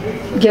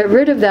get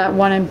rid of that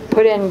one and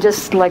put in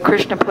just like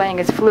Krishna playing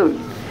his flute.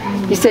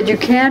 He said you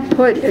can't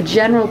put a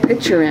general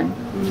picture in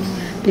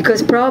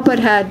because Prabhupada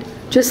had,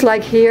 just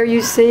like here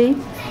you see,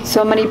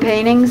 so many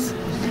paintings.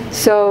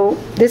 So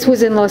this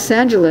was in Los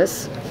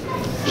Angeles.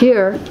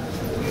 Here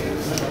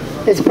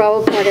is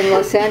Prabhupada in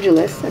Los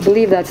Angeles. I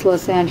believe that's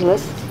Los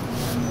Angeles.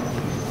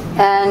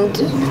 And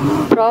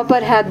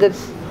Prabhupada had the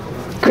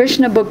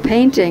Krishna book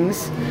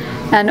paintings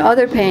and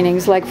other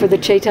paintings, like for the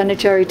Chaitanya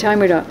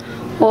Charitamrita,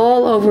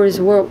 all over his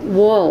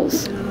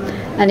walls.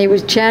 And he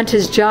would chant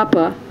his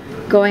japa,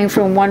 going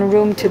from one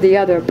room to the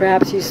other.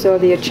 Perhaps you saw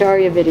the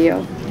Acharya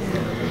video.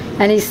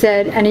 And he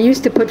said, and he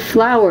used to put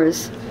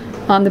flowers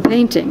on the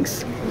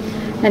paintings.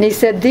 And he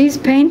said, these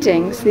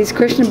paintings, these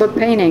Krishna book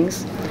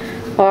paintings,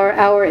 are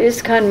our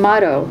ISKCON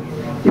motto.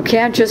 You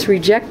can't just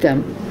reject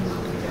them.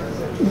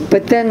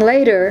 But then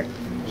later,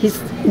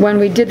 when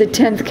we did the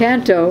 10th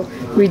canto,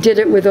 we did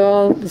it with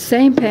all the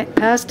same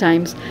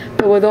pastimes,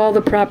 but with all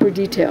the proper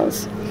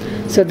details.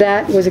 So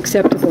that was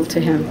acceptable to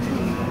him.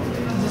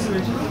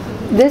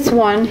 This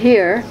one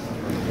here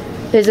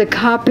is a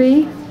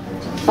copy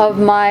of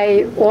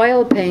my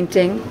oil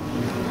painting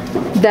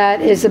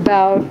that is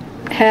about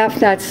half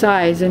that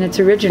size in its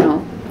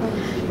original.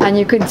 And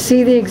you can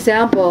see the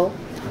example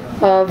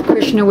of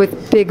Krishna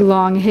with big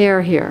long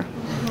hair here.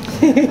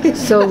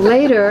 So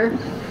later,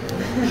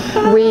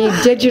 we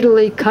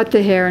digitally cut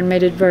the hair and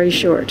made it very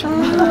short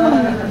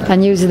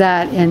and used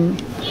that in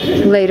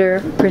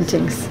later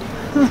printings.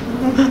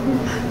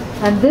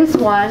 And this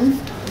one,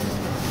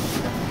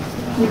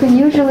 you can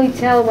usually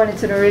tell when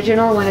it's an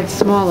original when it's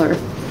smaller.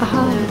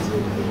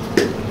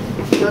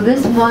 So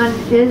this one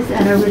is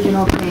an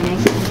original painting,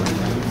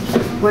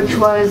 which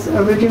was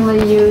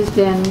originally used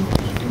in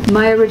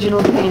my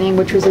original painting,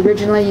 which was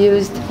originally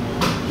used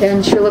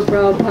in Srila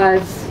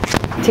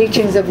Prabhupada's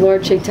teachings of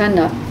Lord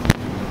Chaitanya.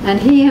 And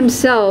he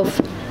himself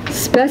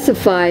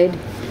specified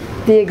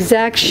the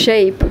exact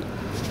shape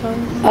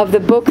of the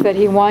book that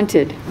he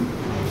wanted,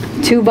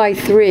 2 by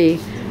 3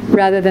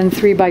 rather than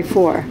 3 by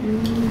 4.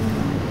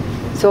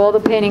 So all the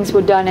paintings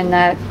were done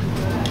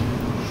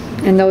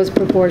in those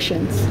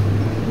proportions.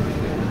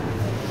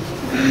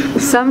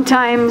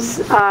 Sometimes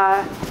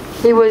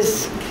he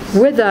was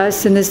with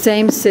us in the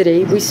same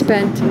city. We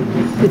spent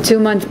the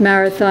 2-month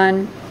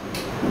marathon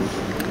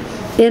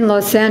in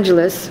Los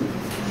Angeles,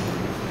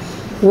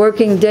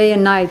 working day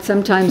and night,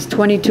 sometimes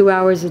 22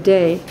 hours a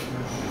day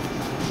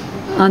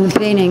on the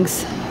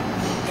paintings.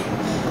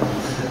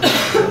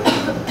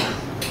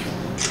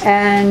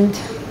 And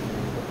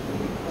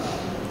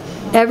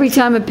every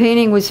time a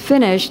painting was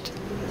finished,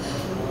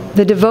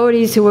 the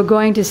devotees who were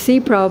going to see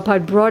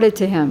Prabhupada brought it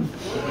to him.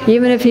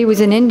 even if he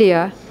was in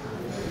India,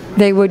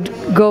 they would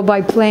go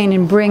by plane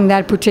and bring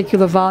that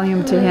particular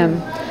volume to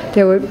him.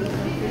 They would,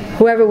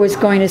 whoever was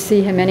going to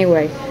see him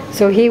anyway.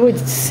 So he would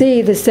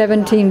see the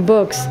 17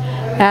 books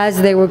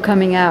as they were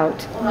coming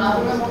out.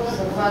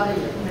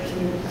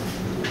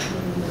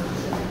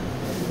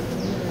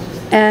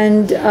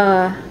 And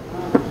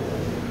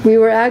we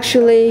were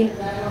actually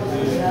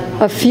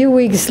a few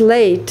weeks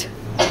late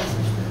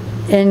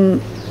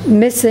in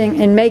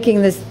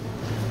making this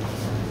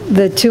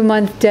the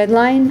 2-month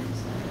deadline,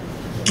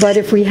 but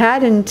if we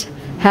hadn't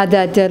had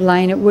that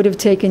deadline, it would have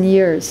taken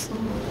years.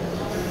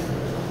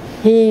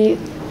 He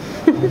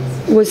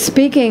was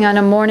speaking on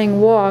a morning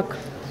walk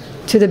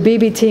to the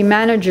BBT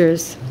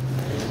managers.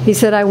 He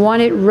said, I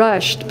want it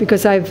rushed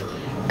because I've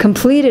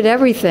completed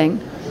everything,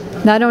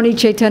 not only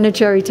Chaitanya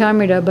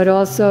Charitamrita, but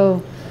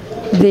also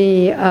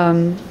the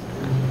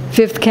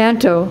 5th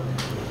canto,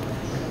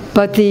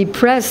 but the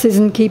press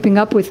isn't keeping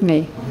up with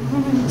me.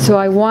 So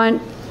I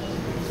want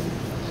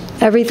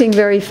everything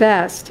very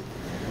fast.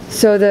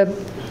 So the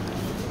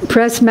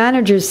press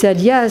manager said,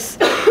 yes,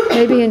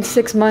 maybe in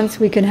 6 months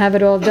we can have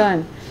it all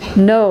done.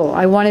 No,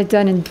 I want it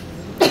done in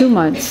 2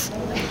 months.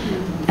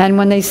 And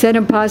when they said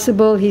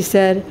impossible, he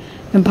said,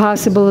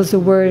 impossible is a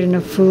word in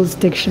a fool's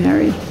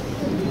dictionary.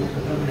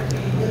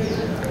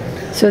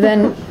 So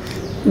then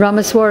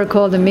Ramaswara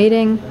called a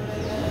meeting.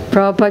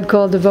 Prabhupada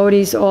called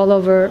devotees from all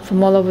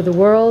over the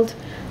world,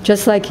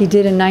 just like he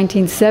did in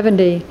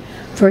 1970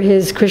 for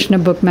his Krishna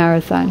Book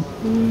Marathon.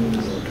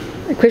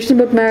 The Krishna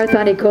Book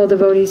Marathon, he called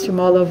devotees from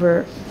all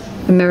over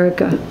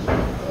America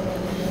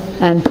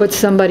and put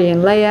somebody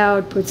in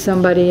layout, put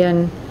somebody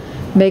in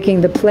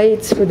making the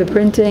plates for the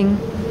printing.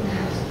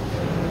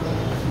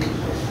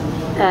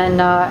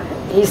 And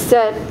he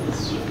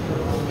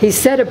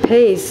set a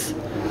pace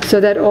so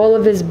that all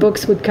of his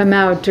books would come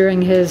out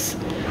during his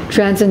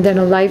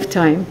transcendental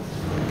lifetime.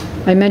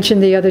 I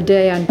mentioned the other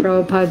day on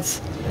Prabhupada's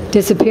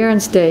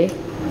disappearance day,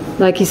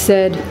 like he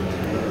said,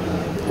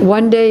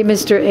 one day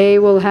Mr. A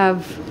will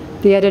have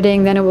the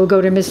editing, then it will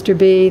go to Mr.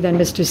 B, then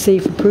Mr. C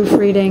for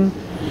proofreading.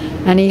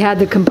 And he had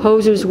the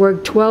composers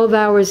work 12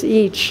 hours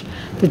each,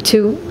 the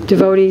 2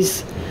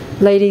 devotees,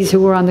 ladies who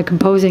were on the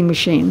composing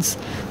machines.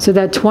 So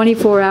that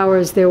 24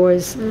 hours there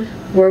was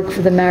work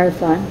for the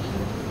marathon.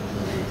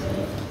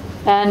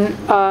 And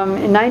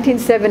in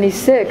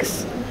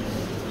 1976,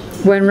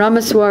 when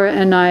Ramaswara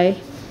and I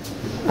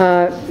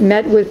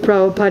met with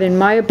Prabhupada in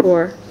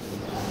Mayapur,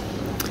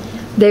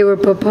 they were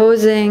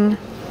proposing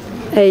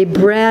a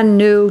brand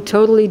new,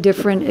 totally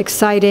different,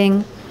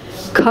 exciting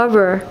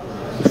cover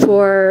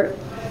for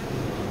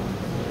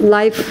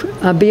life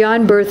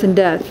beyond birth and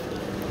death.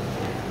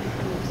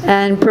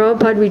 And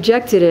Prabhupada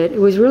rejected it. It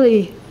was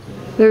really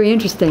very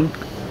interesting.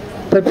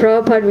 But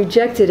Prabhupada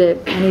rejected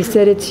it, and he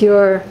said, it's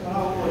your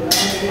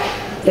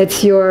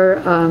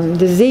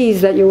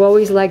disease that you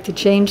always like to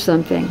change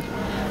something.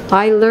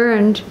 I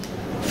learned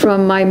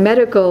from my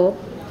medical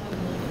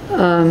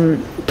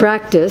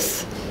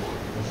practice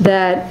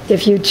that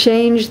if you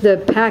change the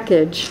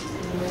package,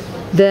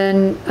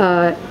 then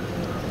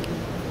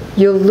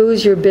you'll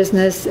lose your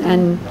business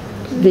and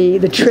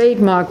the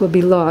trademark will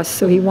be lost.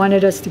 So he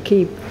wanted us to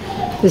keep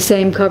the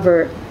same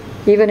cover,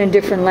 even in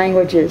different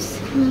languages.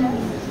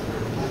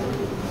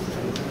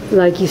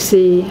 Like you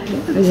see,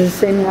 is it the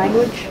same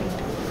language?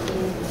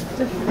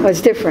 Oh, it's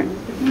different.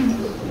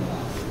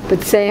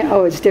 But saying,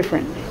 oh, it's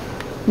different.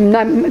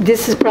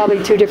 This is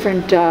probably two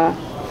different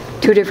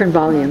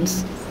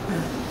volumes.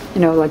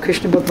 You know, like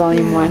Krishna Book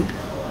Volume 1.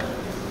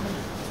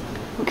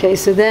 Okay,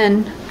 so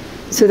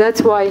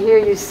that's why here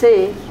you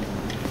see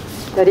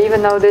that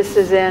even though this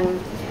is in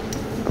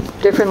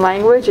different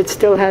language, it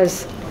still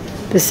has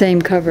the same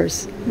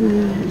covers.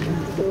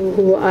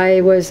 Who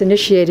I was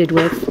initiated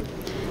with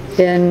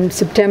in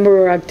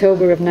September or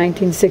October of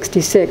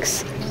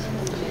 1966.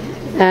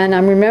 And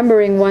I'm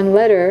remembering one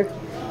letter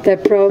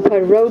that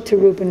Prabhupada wrote to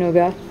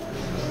Rupanuga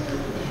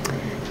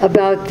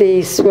about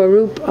the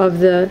swarup of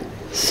the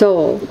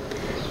soul.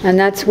 And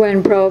that's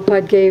when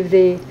Prabhupada gave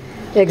the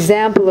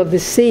example of the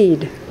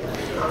seed.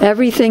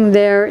 Everything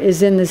there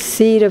is in the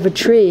seed of a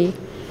tree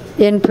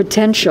in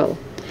potential.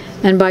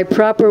 And by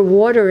proper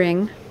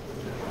watering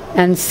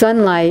and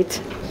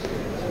sunlight,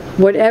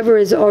 whatever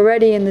is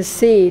already in the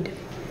seed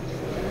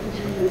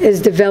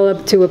is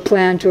developed to a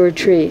plant or a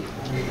tree.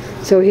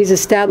 So he's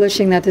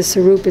establishing that the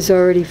swarup is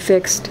already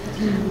fixed,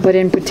 but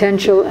in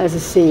potential as a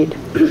seed.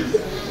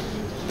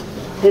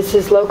 This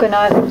is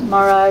Lokanath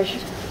Maharaj,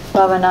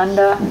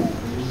 Bhavananda,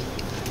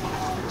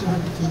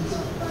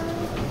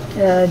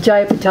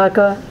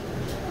 Jayapataka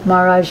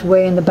Maharaj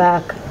way in the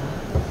back.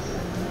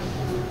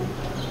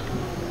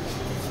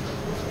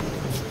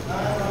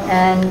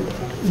 And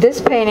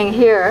this painting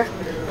here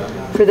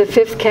for the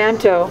 5th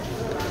canto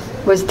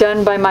was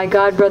done by my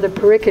godbrother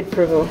Parikit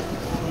Prabhu.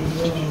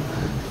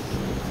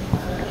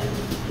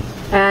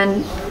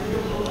 And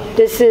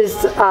this is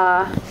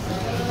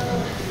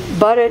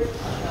Bharat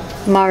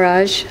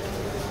Maharaj,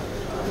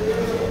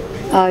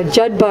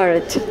 Jad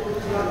Bharat.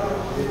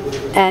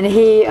 And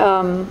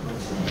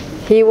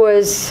he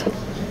was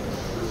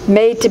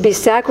made to be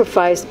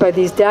sacrificed by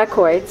these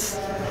dacoits.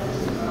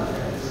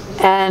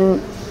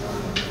 And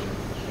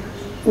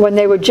when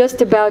they were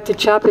just about to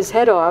chop his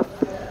head off,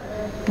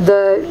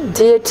 the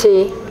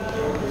deity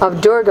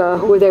of Durga,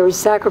 who they were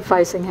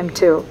sacrificing him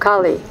to,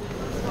 Kali,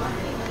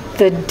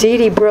 the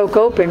deity broke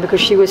open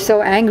because she was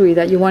so angry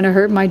that you want to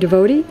hurt my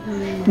devotee,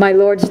 my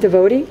Lord's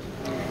devotee.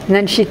 And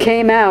then she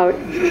came out,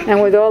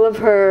 and with all of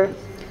her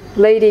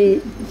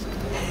lady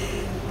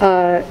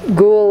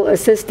ghoul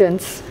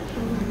assistants,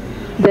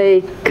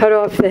 they cut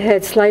off the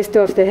heads, sliced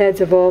off the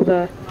heads of all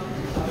the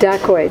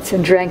dacoits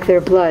and drank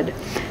their blood.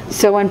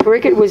 So when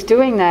Parikshit was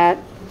doing that,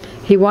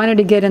 he wanted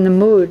to get in the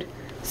mood.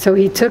 So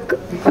he took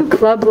a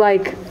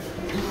club-like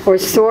or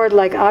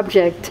sword-like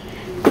object,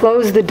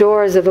 closed the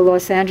doors of the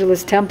Los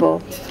Angeles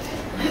temple,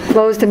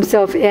 closed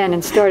himself in,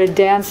 and started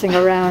dancing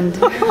around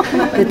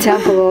the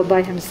temple all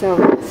by himself.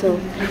 So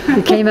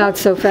he came out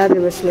so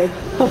fabulously.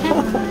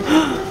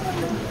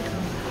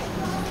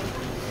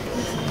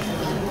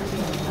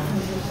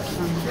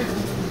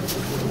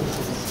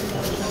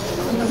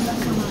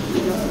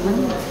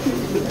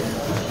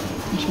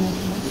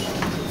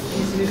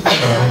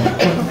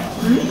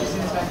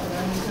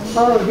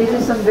 Oh, these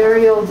are some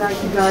very old Back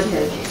to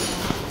Godhead.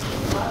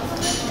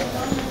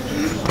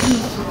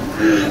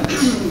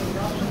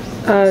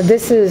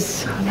 This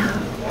is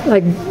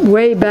like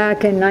way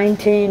back in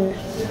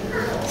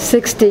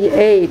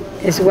 1968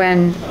 is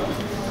when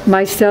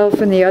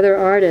myself and the other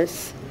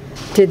artists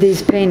did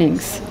these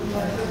paintings.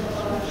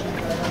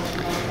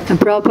 And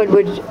Prabhupada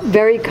would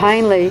very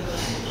kindly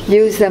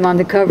use them on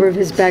the cover of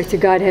his Back to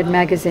Godhead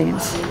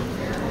magazines.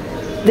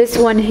 This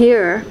one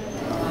here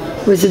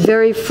was the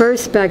very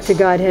first Back to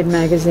Godhead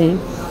magazine,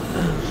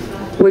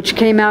 which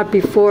came out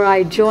before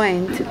I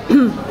joined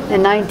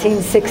in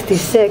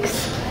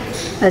 1966,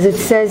 as it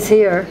says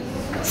here,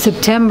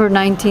 September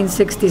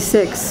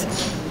 1966.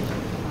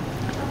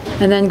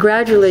 And then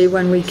gradually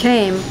when we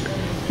came,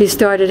 he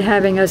started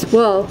having us,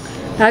 well,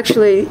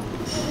 actually,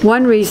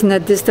 one reason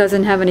that this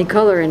doesn't have any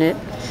color in it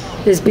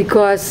is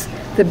because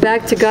the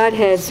Back to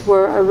Godheads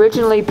were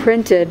originally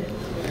printed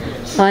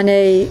on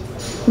a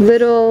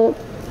little,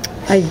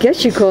 I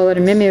guess you call it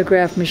a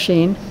mimeograph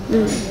machine.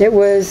 It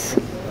was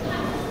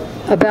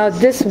about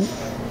this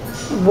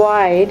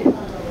wide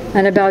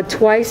and about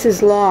twice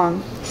as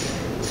long,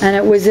 and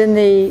it was in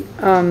the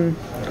I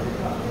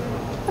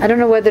don't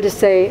know whether to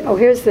say, oh,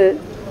 here's the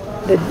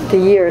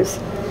years.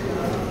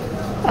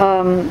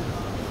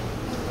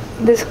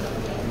 This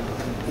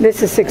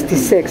is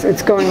 66.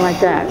 It's going like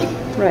that,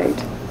 right?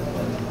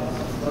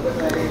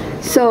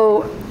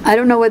 So I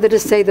don't know whether to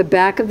say the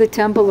back of the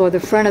temple or the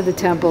front of the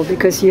temple,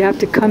 because you have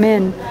to come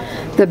in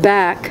the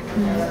back,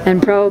 and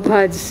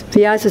Prabhupada's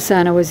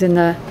Vyasasana was in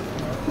the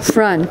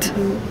front.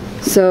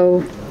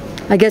 So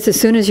I guess as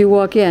soon as you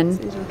walk in,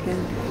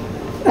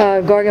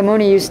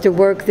 Gargamuni used to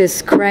work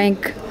this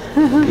crank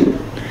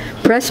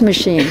press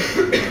machine,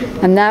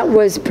 and that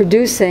was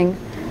producing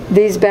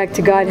these Back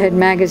to Godhead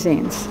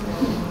magazines.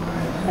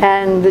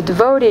 And the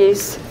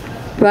devotees,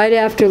 right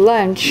after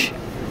lunch,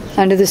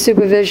 under the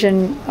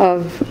supervision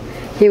of,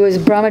 he was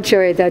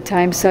brahmachari at that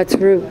time,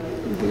 Satsvarup,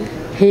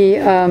 he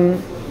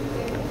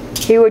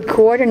would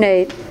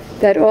coordinate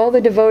that all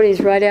the devotees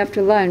right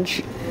after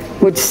lunch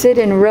would sit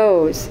in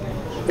rows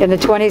in the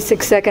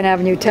 26 Second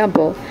Avenue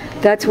Temple.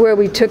 That's where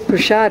we took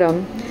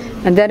prasadam,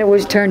 and then it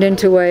was turned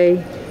into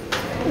a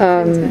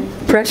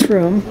press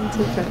room.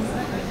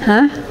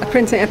 Huh? A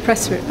printing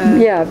press room.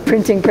 Yeah,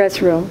 printing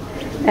press room.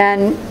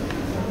 And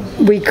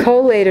we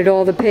collated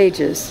all the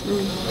pages.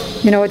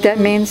 You know what that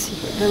means?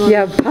 You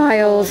have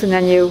piles, and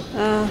then you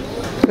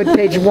put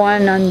page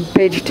 1 on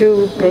page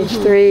 2, page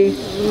 3.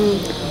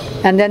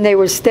 And then they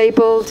were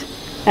stapled,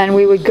 and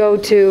we would go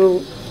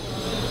to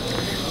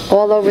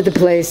all over the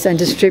place and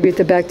distribute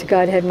the Back to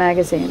Godhead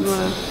magazines.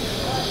 Wow.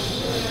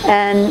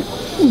 And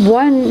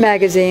one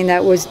magazine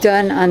that was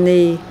done on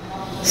the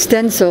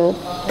stencil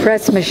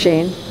press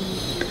machine,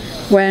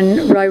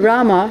 when Rai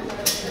Rama,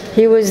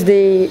 he was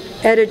the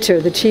editor,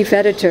 the chief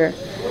editor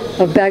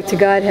of Back to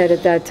Godhead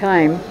at that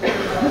time,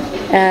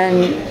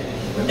 and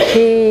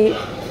he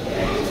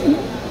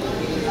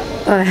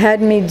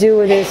had me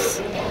do this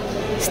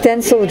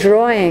stencil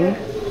drawing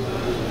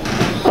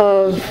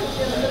of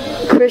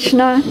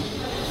Krishna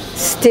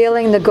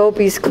stealing the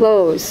gopis'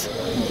 clothes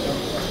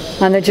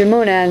on the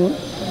Jamuna, and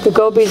the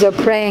gopis are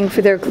praying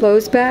for their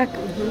clothes back,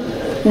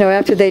 you know,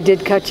 after they did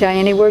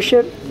Katyayani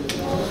worship.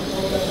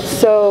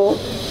 So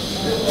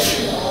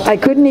I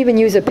couldn't even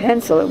use a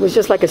pencil. It was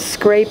just like a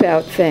scrape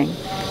out thing.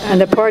 And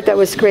the part that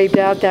was scraped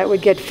out, that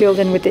would get filled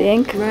in with the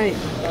ink. Right.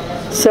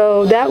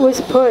 So that was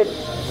put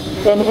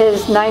in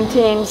his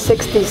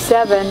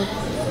 1967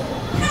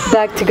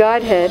 Back to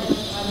Godhead.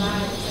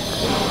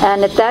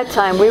 And at that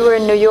time, we were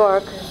in New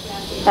York,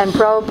 and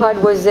Prabhupada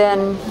was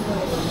in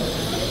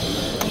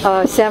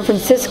San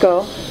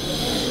Francisco,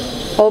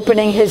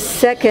 opening his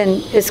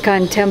second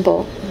ISKCON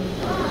temple.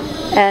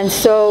 And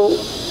so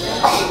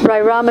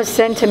Rai Rama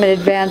sent him an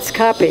advance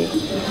copy.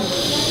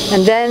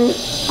 And then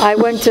I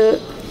went to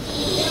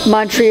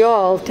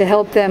Montreal to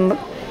help them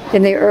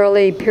in the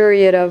early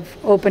period of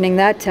opening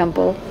that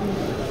temple.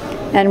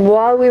 And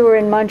while we were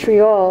in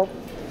Montreal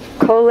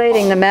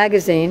collating the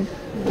magazine,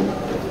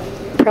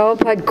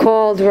 Prabhupada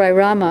called Rai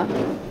Rama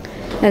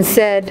and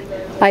said,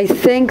 I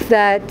think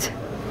that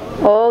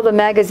all the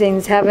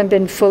magazines haven't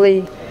been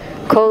fully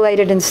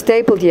collated and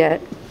stapled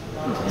yet.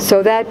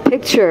 So that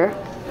picture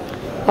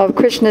of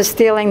Krishna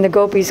stealing the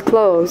gopis'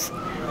 clothes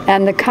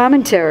and the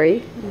commentary,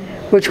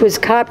 which was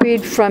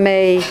copied from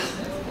a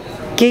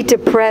Gita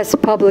Press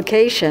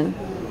publication,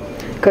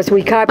 because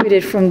we copied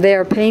it from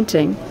their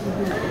painting,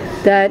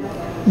 that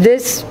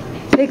this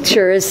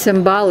picture is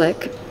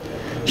symbolic,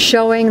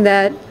 showing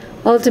that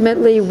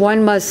ultimately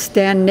one must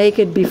stand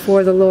naked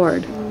before the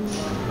Lord.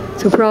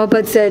 So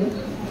Prabhupada said,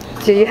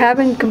 so you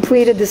haven't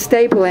completed the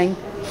stapling,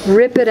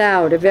 rip it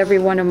out of every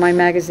one of my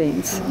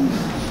magazines.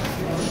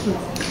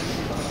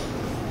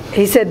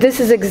 He said, this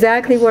is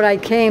exactly what I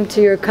came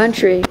to your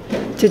country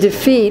to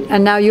defeat,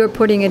 and now you're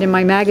putting it in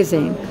my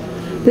magazine.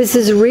 This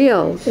is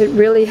real. It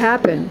really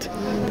happened.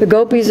 The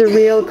gopis are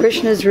real,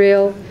 Krishna's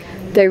real.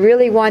 They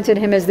really wanted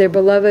him as their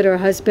beloved or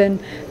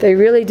husband. They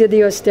really did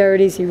the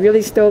austerities. He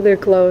really stole their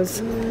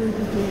clothes.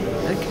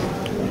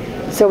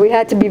 So we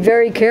had to be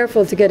very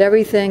careful to get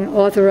everything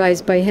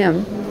authorized by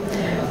him,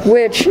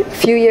 which a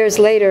few years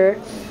later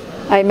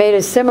I made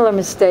a similar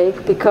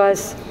mistake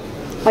because,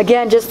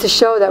 again, just to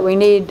show that we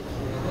need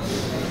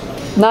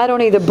not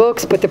only the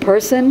books but the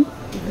person,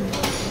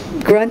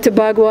 Grantha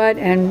Bhagwat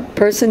and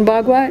Person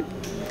Bhagwat.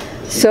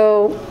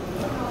 So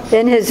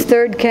in his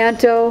third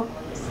canto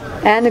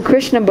and the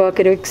Krishna book,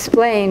 it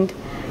explained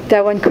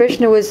that when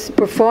Krishna was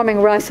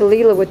performing Rasa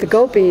Leela with the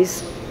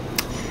gopis,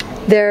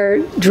 their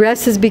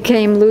dresses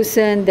became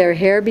loosened, their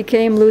hair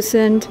became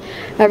loosened,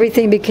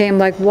 everything became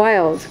like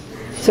wild.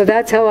 So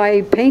that's how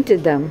I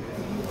painted them.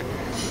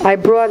 I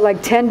brought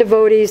like 10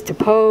 devotees to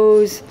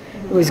pose.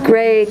 It was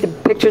great. The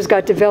pictures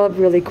got developed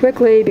really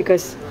quickly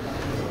because,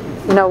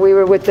 you know, we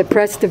were with the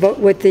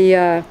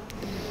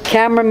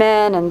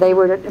cameramen, and they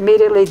would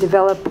immediately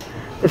develop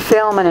the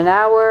film in an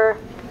hour.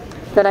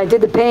 Then I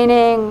did the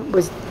painting.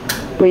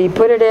 We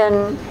put it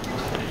in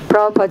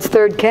Prabhupada's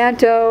third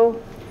canto,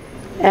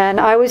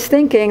 and I was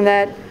thinking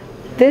that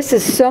this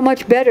is so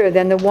much better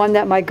than the one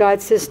that my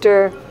god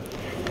sister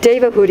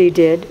Devahuti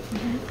did,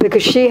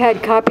 because she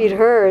had copied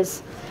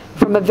hers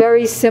from a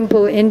very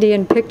simple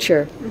Indian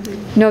picture.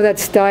 You know,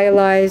 that's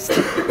stylized.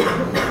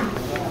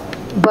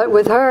 But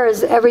with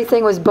hers,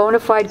 everything was bona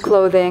fide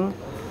clothing,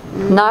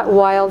 not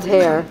wild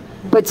hair,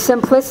 but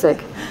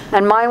simplistic.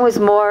 And mine was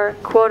more,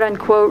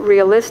 quote-unquote,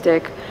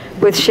 realistic,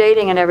 with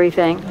shading and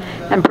everything.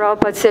 And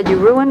Prabhupada said, you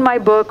ruined my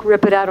book,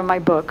 rip it out of my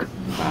book.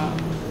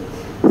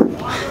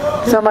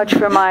 So much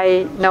for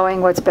my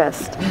knowing what's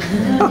best.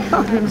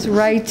 It's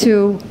right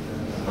to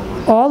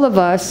all of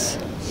us,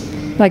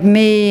 like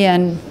me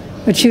and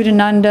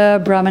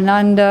Achyutananda,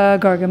 Brahmananda,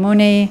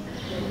 Gargamuni,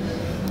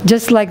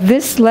 just like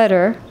this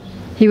letter,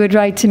 he would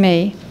write to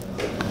me,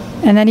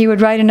 and then he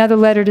would write another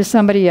letter to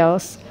somebody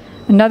else,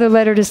 another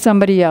letter to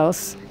somebody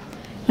else,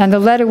 and the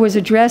letter was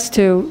addressed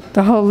to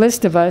the whole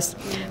list of us,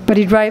 but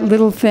he'd write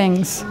little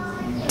things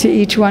to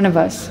each one of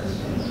us.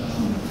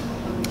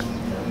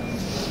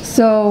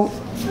 So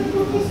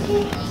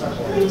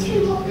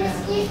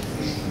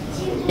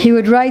he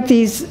would write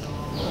these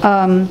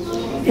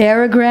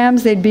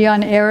aerograms. They'd be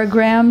on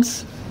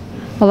aerograms.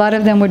 A lot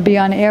of them would be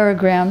on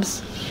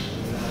aerograms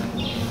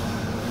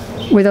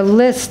with a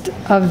list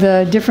of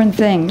the different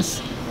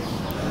things,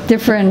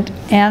 different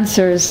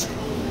answers.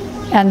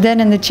 And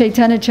then in the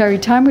Chaitanya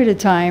Charitamrita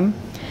time,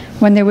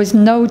 when there was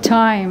no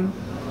time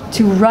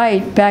to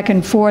write back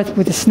and forth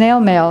with the snail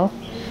mail,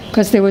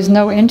 because there was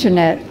no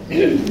internet,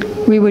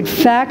 we would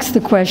fax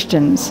the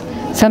questions.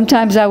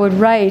 Sometimes I would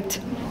write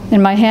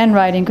in my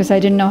handwriting, because I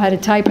didn't know how to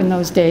type in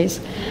those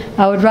days.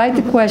 I would write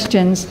the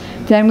questions,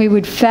 then we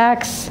would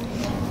fax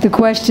the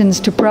questions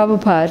to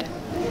Prabhupada.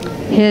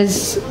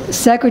 His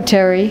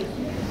secretary,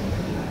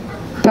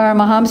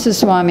 Paramahamsa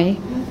Swami,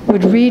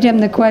 would read him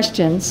the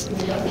questions.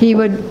 He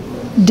would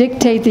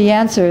dictate the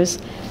answers,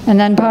 and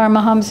then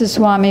Paramahamsa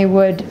Swami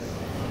would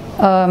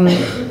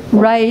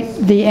write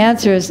the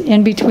answers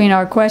in between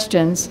our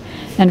questions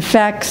and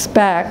fax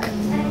back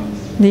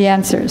the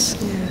answers,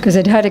 because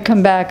it had to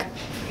come back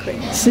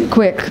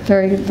quick,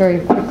 very, very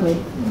quickly.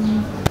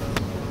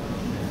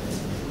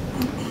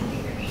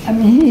 I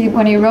mean,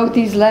 when he wrote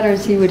these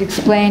letters, he would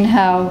explain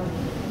how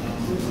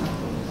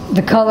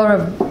the color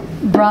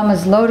of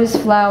Brahma's lotus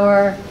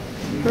flower,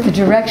 the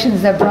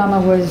directions that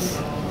Brahma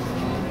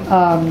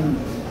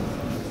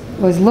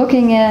was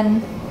looking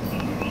in,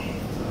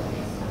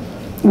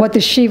 what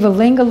the Shiva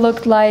Linga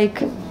looked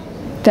like,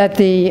 that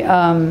the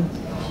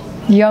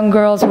young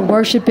girls were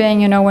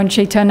worshiping, you know, when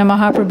Chaitanya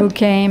Mahaprabhu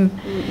came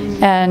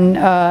and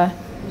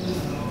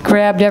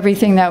grabbed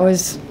everything that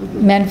was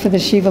meant for the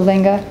Shiva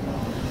Linga.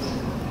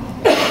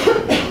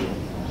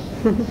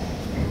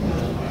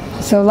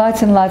 So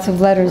lots and lots of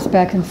letters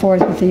back and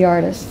forth with the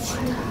artists.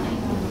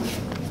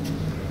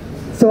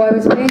 So I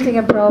was painting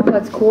in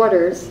Prabhupada's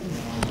quarters,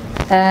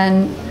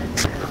 and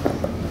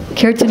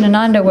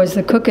Kirtanananda was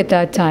the cook at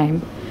that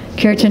time.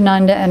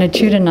 Kirtananda and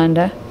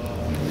Achyutananda.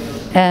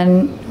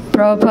 And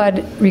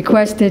Prabhupada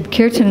requested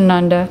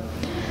Kirtananda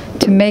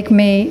to make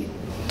me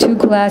 2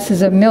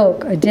 glasses of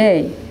milk a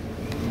day,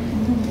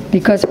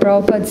 because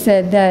Prabhupada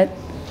said that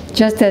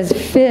just as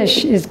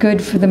fish is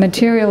good for the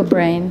material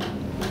brain,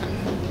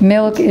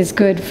 milk is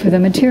good for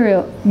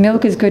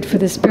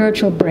the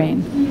spiritual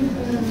brain.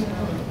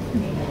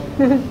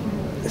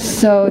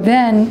 So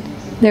then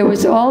there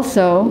was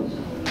also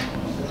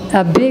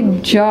a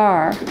big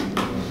jar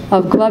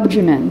of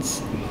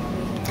globulins.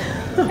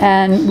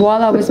 And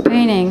while I was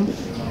painting,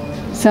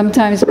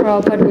 sometimes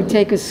Prabhupada would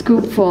take a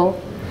scoopful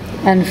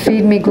and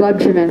feed me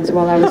globulins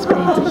while I was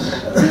painting.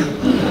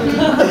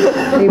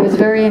 He was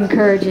very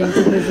encouraging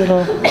to his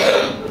little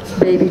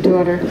baby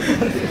daughter.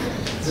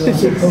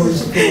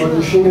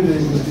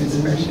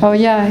 Oh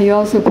yeah, he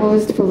also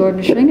posed for Lord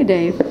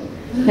Nrsingadev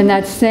in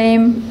that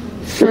same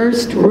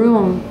first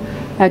room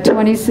at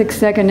 26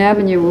 2nd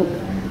Avenue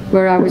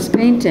where I was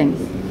painting.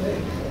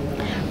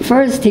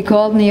 First, he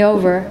called me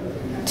over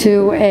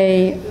to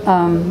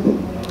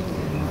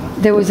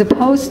there was a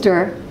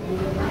poster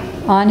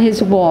on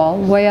his wall,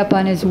 way up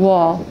on his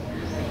wall,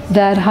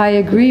 that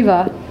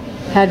Hayagriva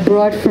had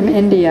brought from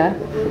India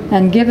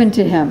and given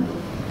to him.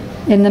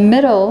 In the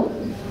middle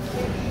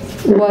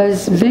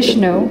was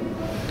Vishnu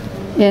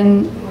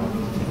in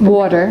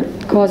water,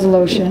 causal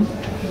ocean,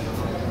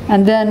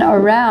 and then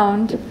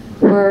around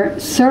were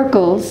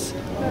circles,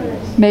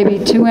 maybe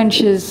 2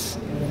 inches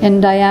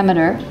in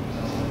diameter,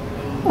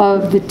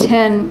 of the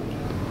 10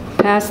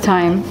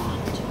 pastime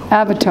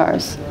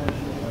avatars.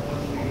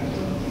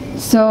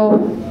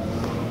 So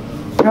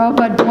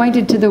Prabhupada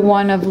pointed to the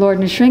one of Lord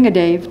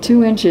Nrsingadev,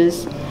 2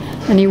 inches,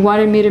 and he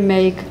wanted me to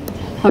make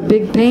a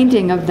big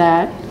painting of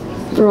that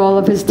for all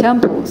of his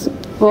temples.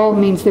 All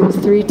means there was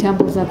 3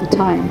 temples at the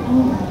time.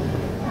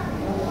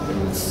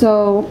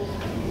 So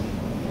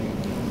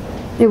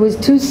it was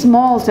too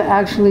small to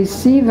actually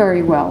see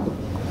very well.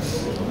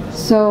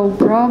 So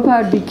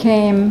Prabhupada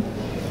became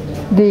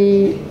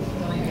the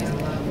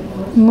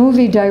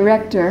movie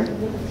director,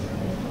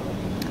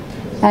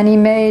 and he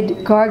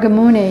made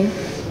Gargamuni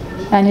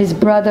and his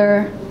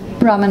brother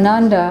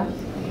Brahmananda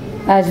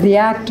as the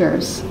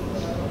actors.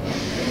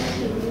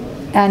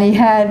 And he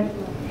had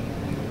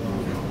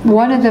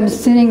one of them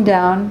sitting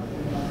down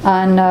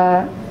on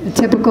a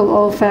typical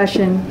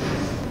old-fashioned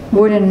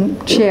wooden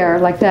chair,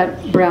 like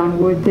that brown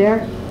wood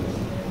there,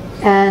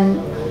 and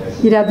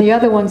you'd have the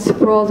other one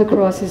sprawled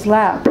across his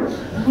lap.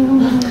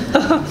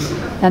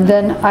 And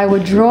then I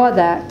would draw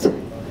that,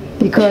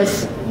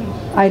 because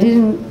I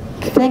didn't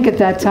think at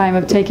that time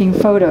of taking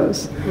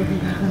photos.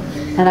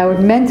 And I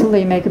would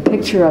mentally make a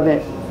picture of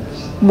it,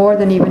 more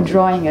than even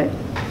drawing it.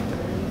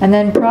 And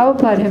then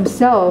Prabhupada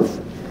himself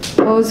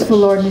posed for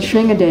Lord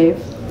Nrsingadev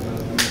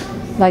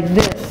like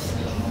this.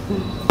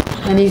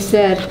 And he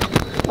said,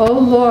 "Oh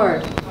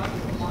Lord,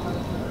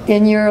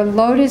 in your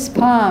lotus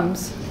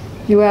palms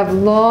you have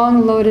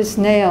long lotus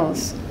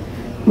nails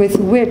with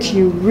which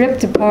you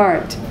ripped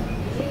apart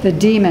the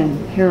demon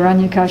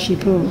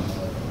Hiranyakashipu."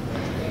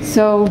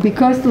 So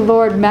because the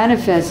Lord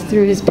manifests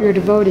through his pure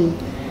devotee,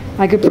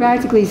 I could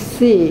practically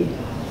see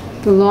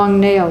the long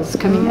nails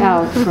coming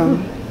out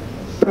from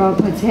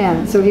Prabhupada's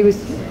hand. So he was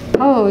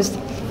posed,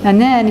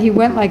 and then he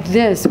went like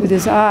this with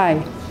his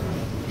eye.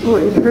 Oh,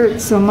 it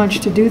hurt so much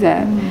to do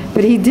that,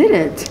 but he did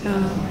it.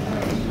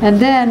 And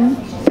then,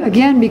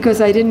 again, because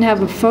I didn't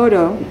have a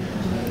photo,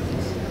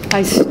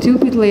 I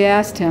stupidly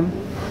asked him,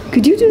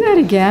 "Could you do that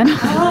again?"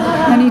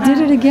 And he did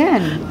it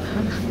again,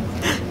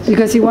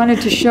 because he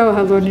wanted to show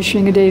how Lord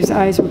Nrsingadev's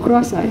eyes were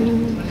cross-eyed.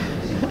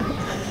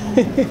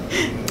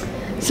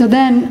 So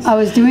then I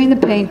was doing the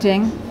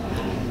painting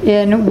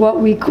in what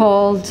we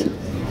called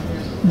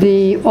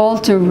the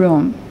altar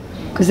room,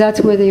 because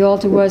that's where the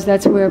altar was.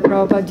 That's where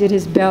Prabhupada did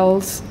his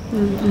bells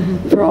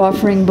for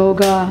offering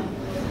bhoga,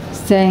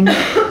 saying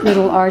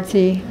little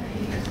arti.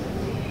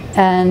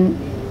 And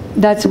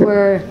that's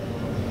where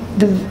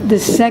the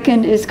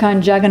second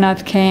ISKCON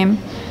Jagannath came,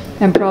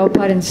 and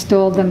Prabhupada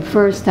installed them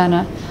first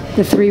on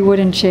the 3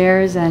 wooden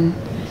chairs and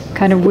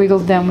kind of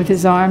wiggled them with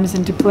his arms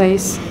into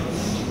place.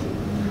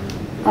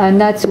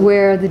 And that's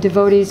where the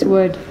devotees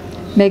would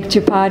make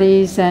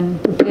chapatis and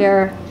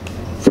prepare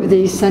for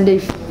the Sunday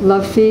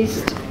love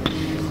feast.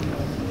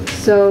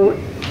 So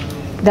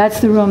that's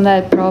the room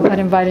that Prabhupada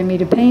invited me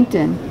to paint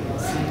in.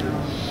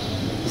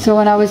 So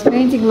when I was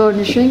painting Lord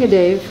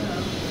Nrsingadev,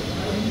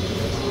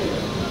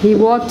 he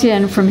walked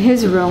in from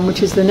his room,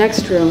 which is the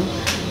next room,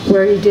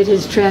 where he did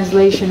his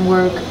translation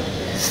work,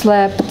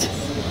 slept,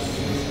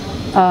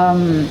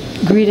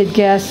 greeted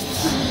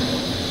guests,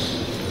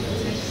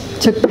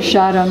 took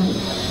prasadam.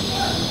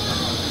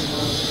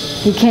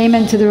 He came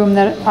into the room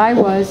that I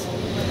was,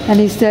 and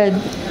he said,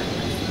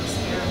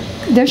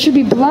 "There should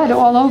be blood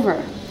all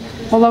over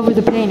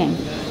the painting."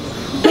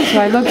 So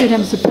I looked at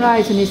him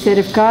surprised, and he said,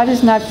 "If God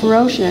is not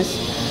ferocious,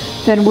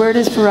 then where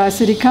does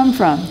ferocity come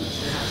from?"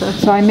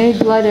 So I made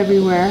blood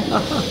everywhere.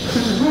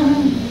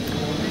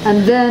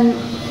 And then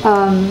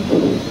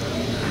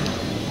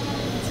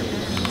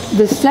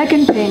the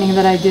second painting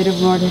that I did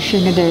of Lord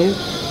Nrsingadev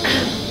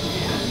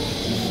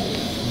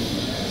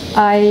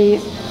I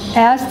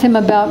asked him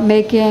about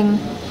making,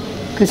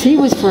 because he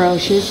was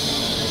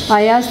ferocious,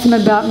 I asked him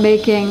about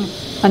making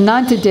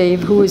Anantadev,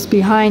 who was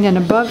behind and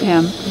above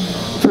him,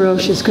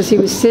 ferocious, because he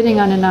was sitting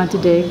on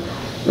Anantadev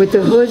with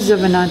the hoods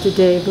of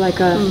Anantadev like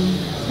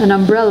an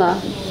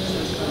umbrella.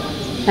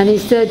 And he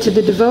said to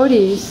the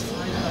devotees,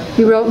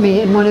 he wrote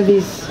me in one of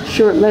these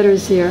short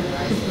letters here,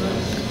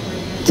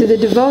 to the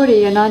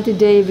devotee,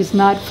 Anantadev is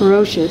not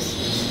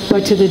ferocious,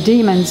 but to the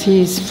demons,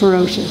 he's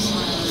ferocious.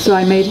 So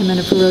I made him in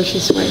a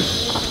ferocious way.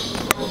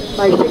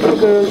 My Sixth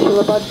Guru,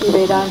 Srila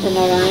Bhaktivedanta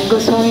Narayana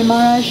Goswami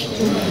Maharaj,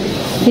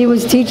 he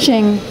was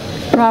teaching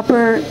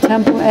proper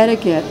temple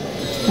etiquette.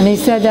 And he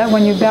said that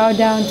when you bow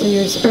down to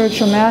your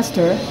spiritual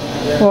master,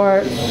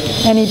 or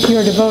any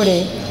pure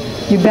devotee,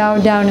 you bow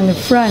down in the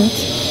front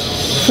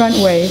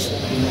ways.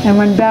 And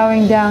when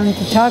bowing down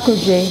to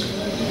Thakurji,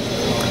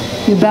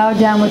 you bow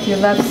down with your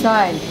left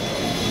side.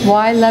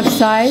 Why left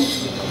side?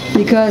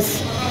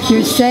 Because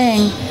you're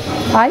saying,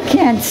 I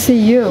can't see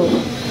you,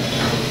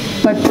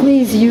 but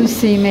please you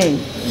see me.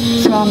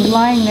 So I'm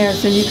lying there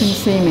so you can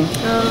see me.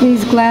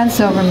 Please glance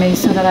over me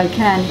so that I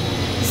can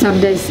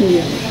someday see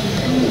you.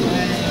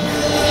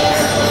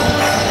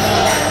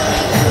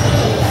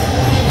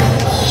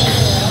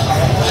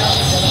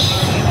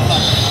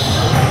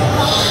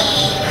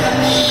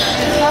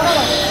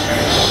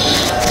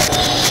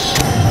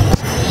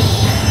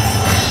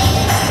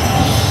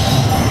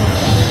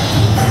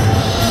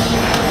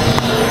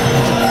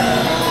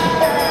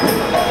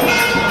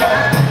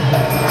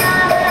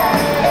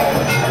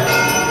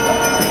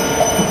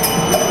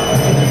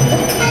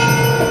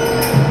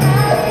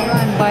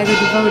 By the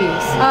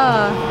devotees.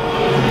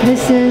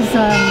 This is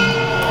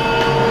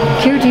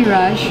Kirti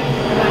Raj.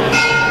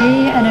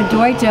 He and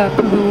Advaita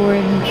Prabhu were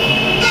in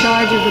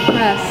charge of the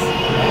press,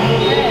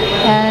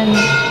 and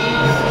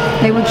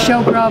they would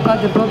show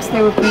Prabhupada the books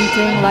they were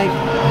printing, like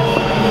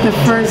the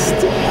first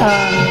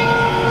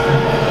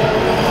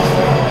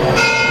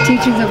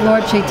teachings of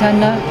Lord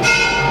Chaitanya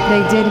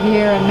they did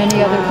here, and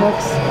many other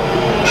books.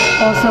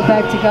 Also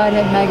Back to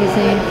Godhead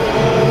magazine.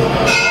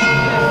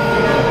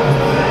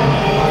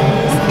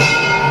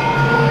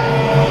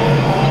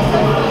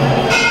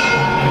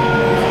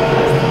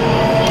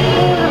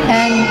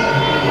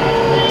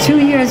 And 2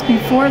 years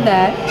before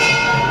that,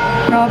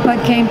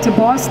 Prabhupada came to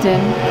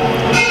Boston,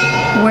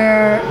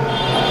 where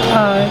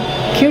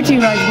Kirti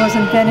Raj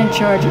wasn't then in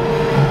charge.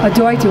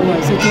 Advaita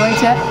was.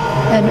 Advaita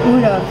and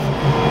Uddhav.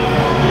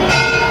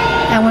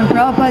 And when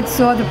Prabhupada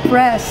saw the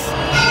press,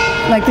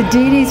 like the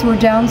deities were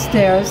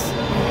downstairs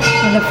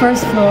on the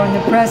first floor, and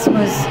the press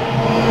was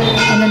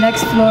on the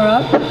next floor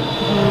up.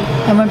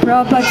 And when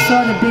Prabhupada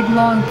saw the big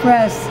long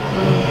press,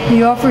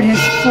 he offered his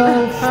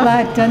full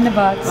flat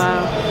dandavats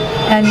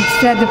and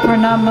said the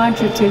pranam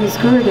mantra to his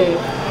Gurudev,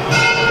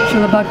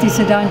 Srila Bhakti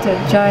Siddhanta,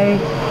 Jai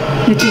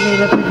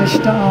Nityalila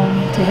Prabhishta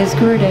Om, to his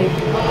Gurudev.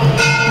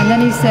 And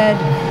then he said,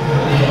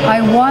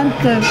 I want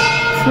the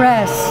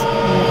press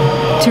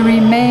to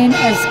remain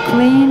as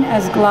clean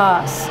as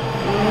glass.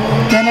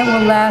 Then it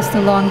will last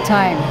a long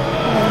time.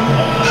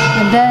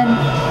 And then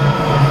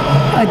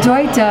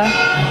Advaita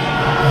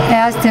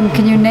asked him,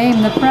 can you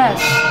name the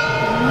press?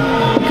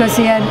 Because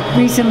he had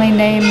recently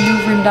named New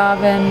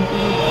Vrindavana,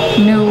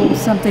 New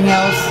something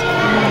else.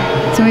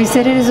 So he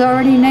said, it is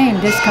already named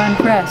ISKCON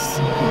Press.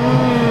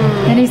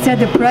 And he said,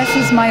 the press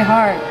is my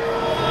heart.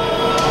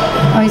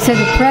 Oh, he said,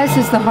 the press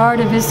is the heart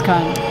of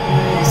ISKCON.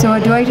 So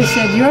Advaita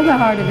said, you're the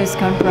heart of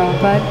ISKCON,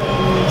 Prabhupada.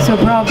 So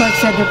Prabhupada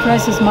said, the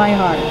press is my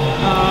heart.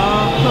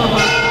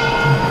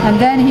 And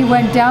then he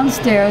went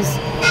downstairs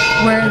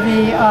where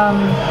the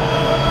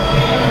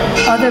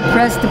other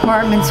press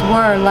departments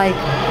were, like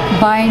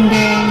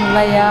binding,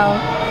 layout,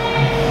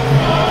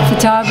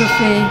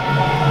 photography,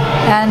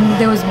 and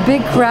there was a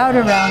big crowd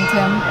around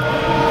him,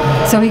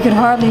 so he could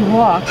hardly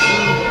walk.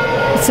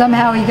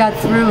 Somehow he got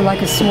through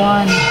like a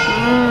swan,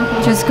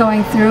 just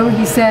going through.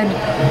 He said,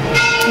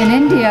 in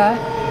India,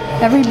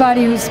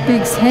 everybody who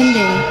speaks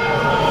Hindi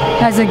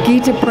has a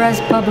Gita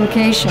Press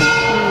publication.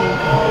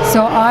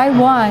 So I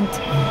want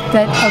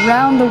that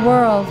around the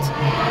world,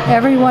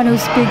 everyone who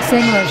speaks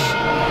English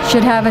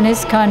should have an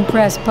ISKCON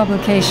Press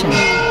publication.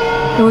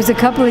 It was a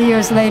couple of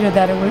years later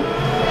that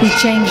he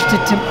changed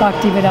it to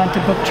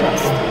Bhaktivedanta Book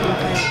Trust.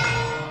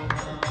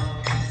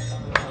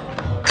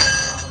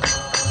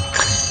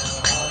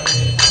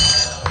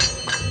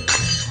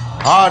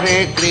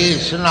 Hare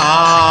Krishna,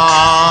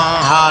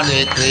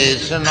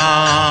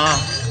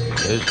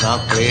 Krishna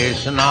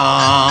Krishna,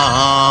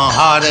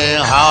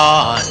 Hare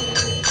Hare,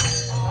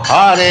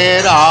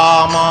 Hare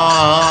Rama,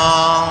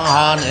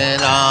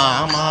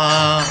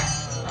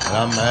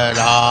 Rama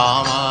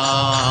Rama,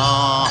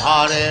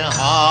 Hare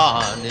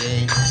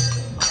Hare.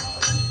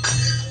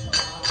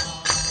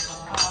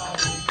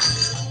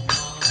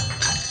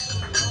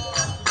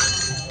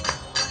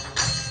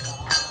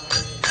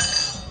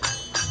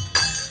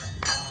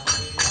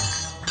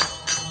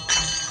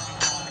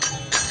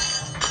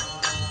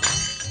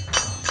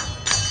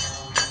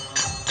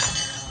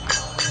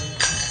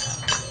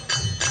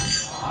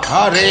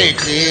 Hare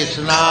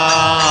Krishna,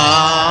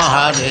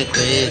 Hare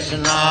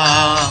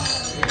Krishna,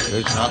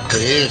 Krishna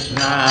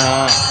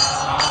Krishna,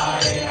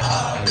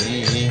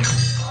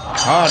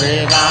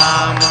 Hare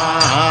Rama,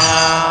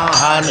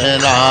 Hare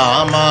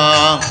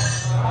Rama,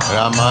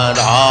 Rama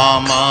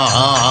Rama,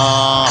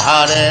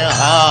 Hare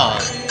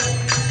Hare.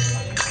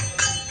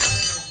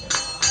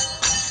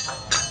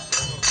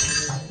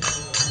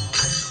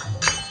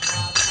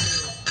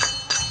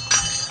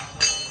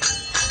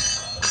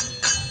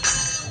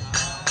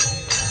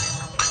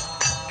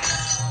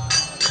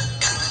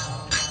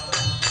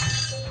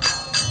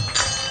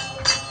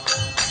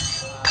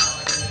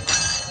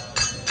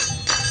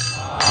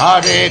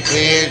 Hare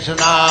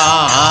Krishna,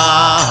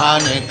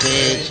 Hare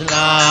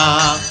Krishna,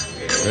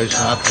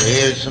 Krishna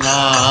Krishna,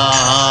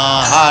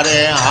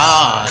 Hare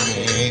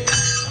Hare,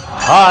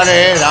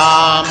 Hare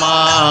Rama,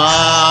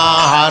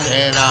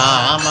 Hare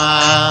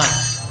Rama,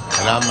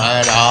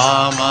 Rama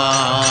Rama,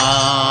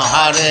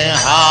 Hare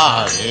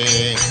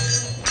Hare.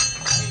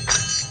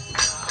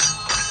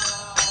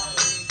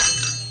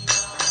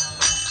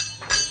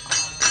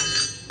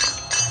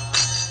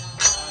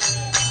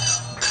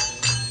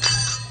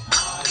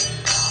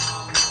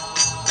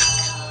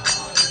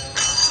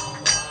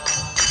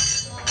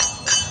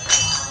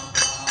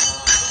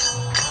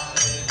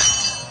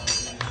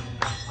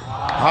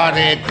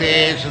 Hare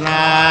Krishna,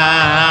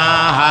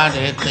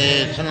 Hare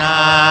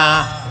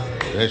Krishna,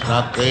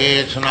 Krishna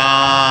Krishna,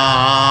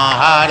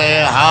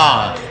 Hare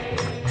Hare,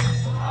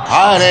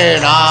 Hare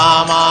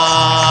Rama,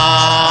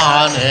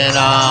 Hare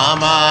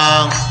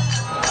Rama,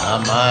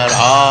 Rama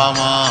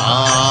Rama,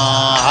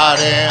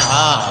 Hare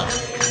Hare.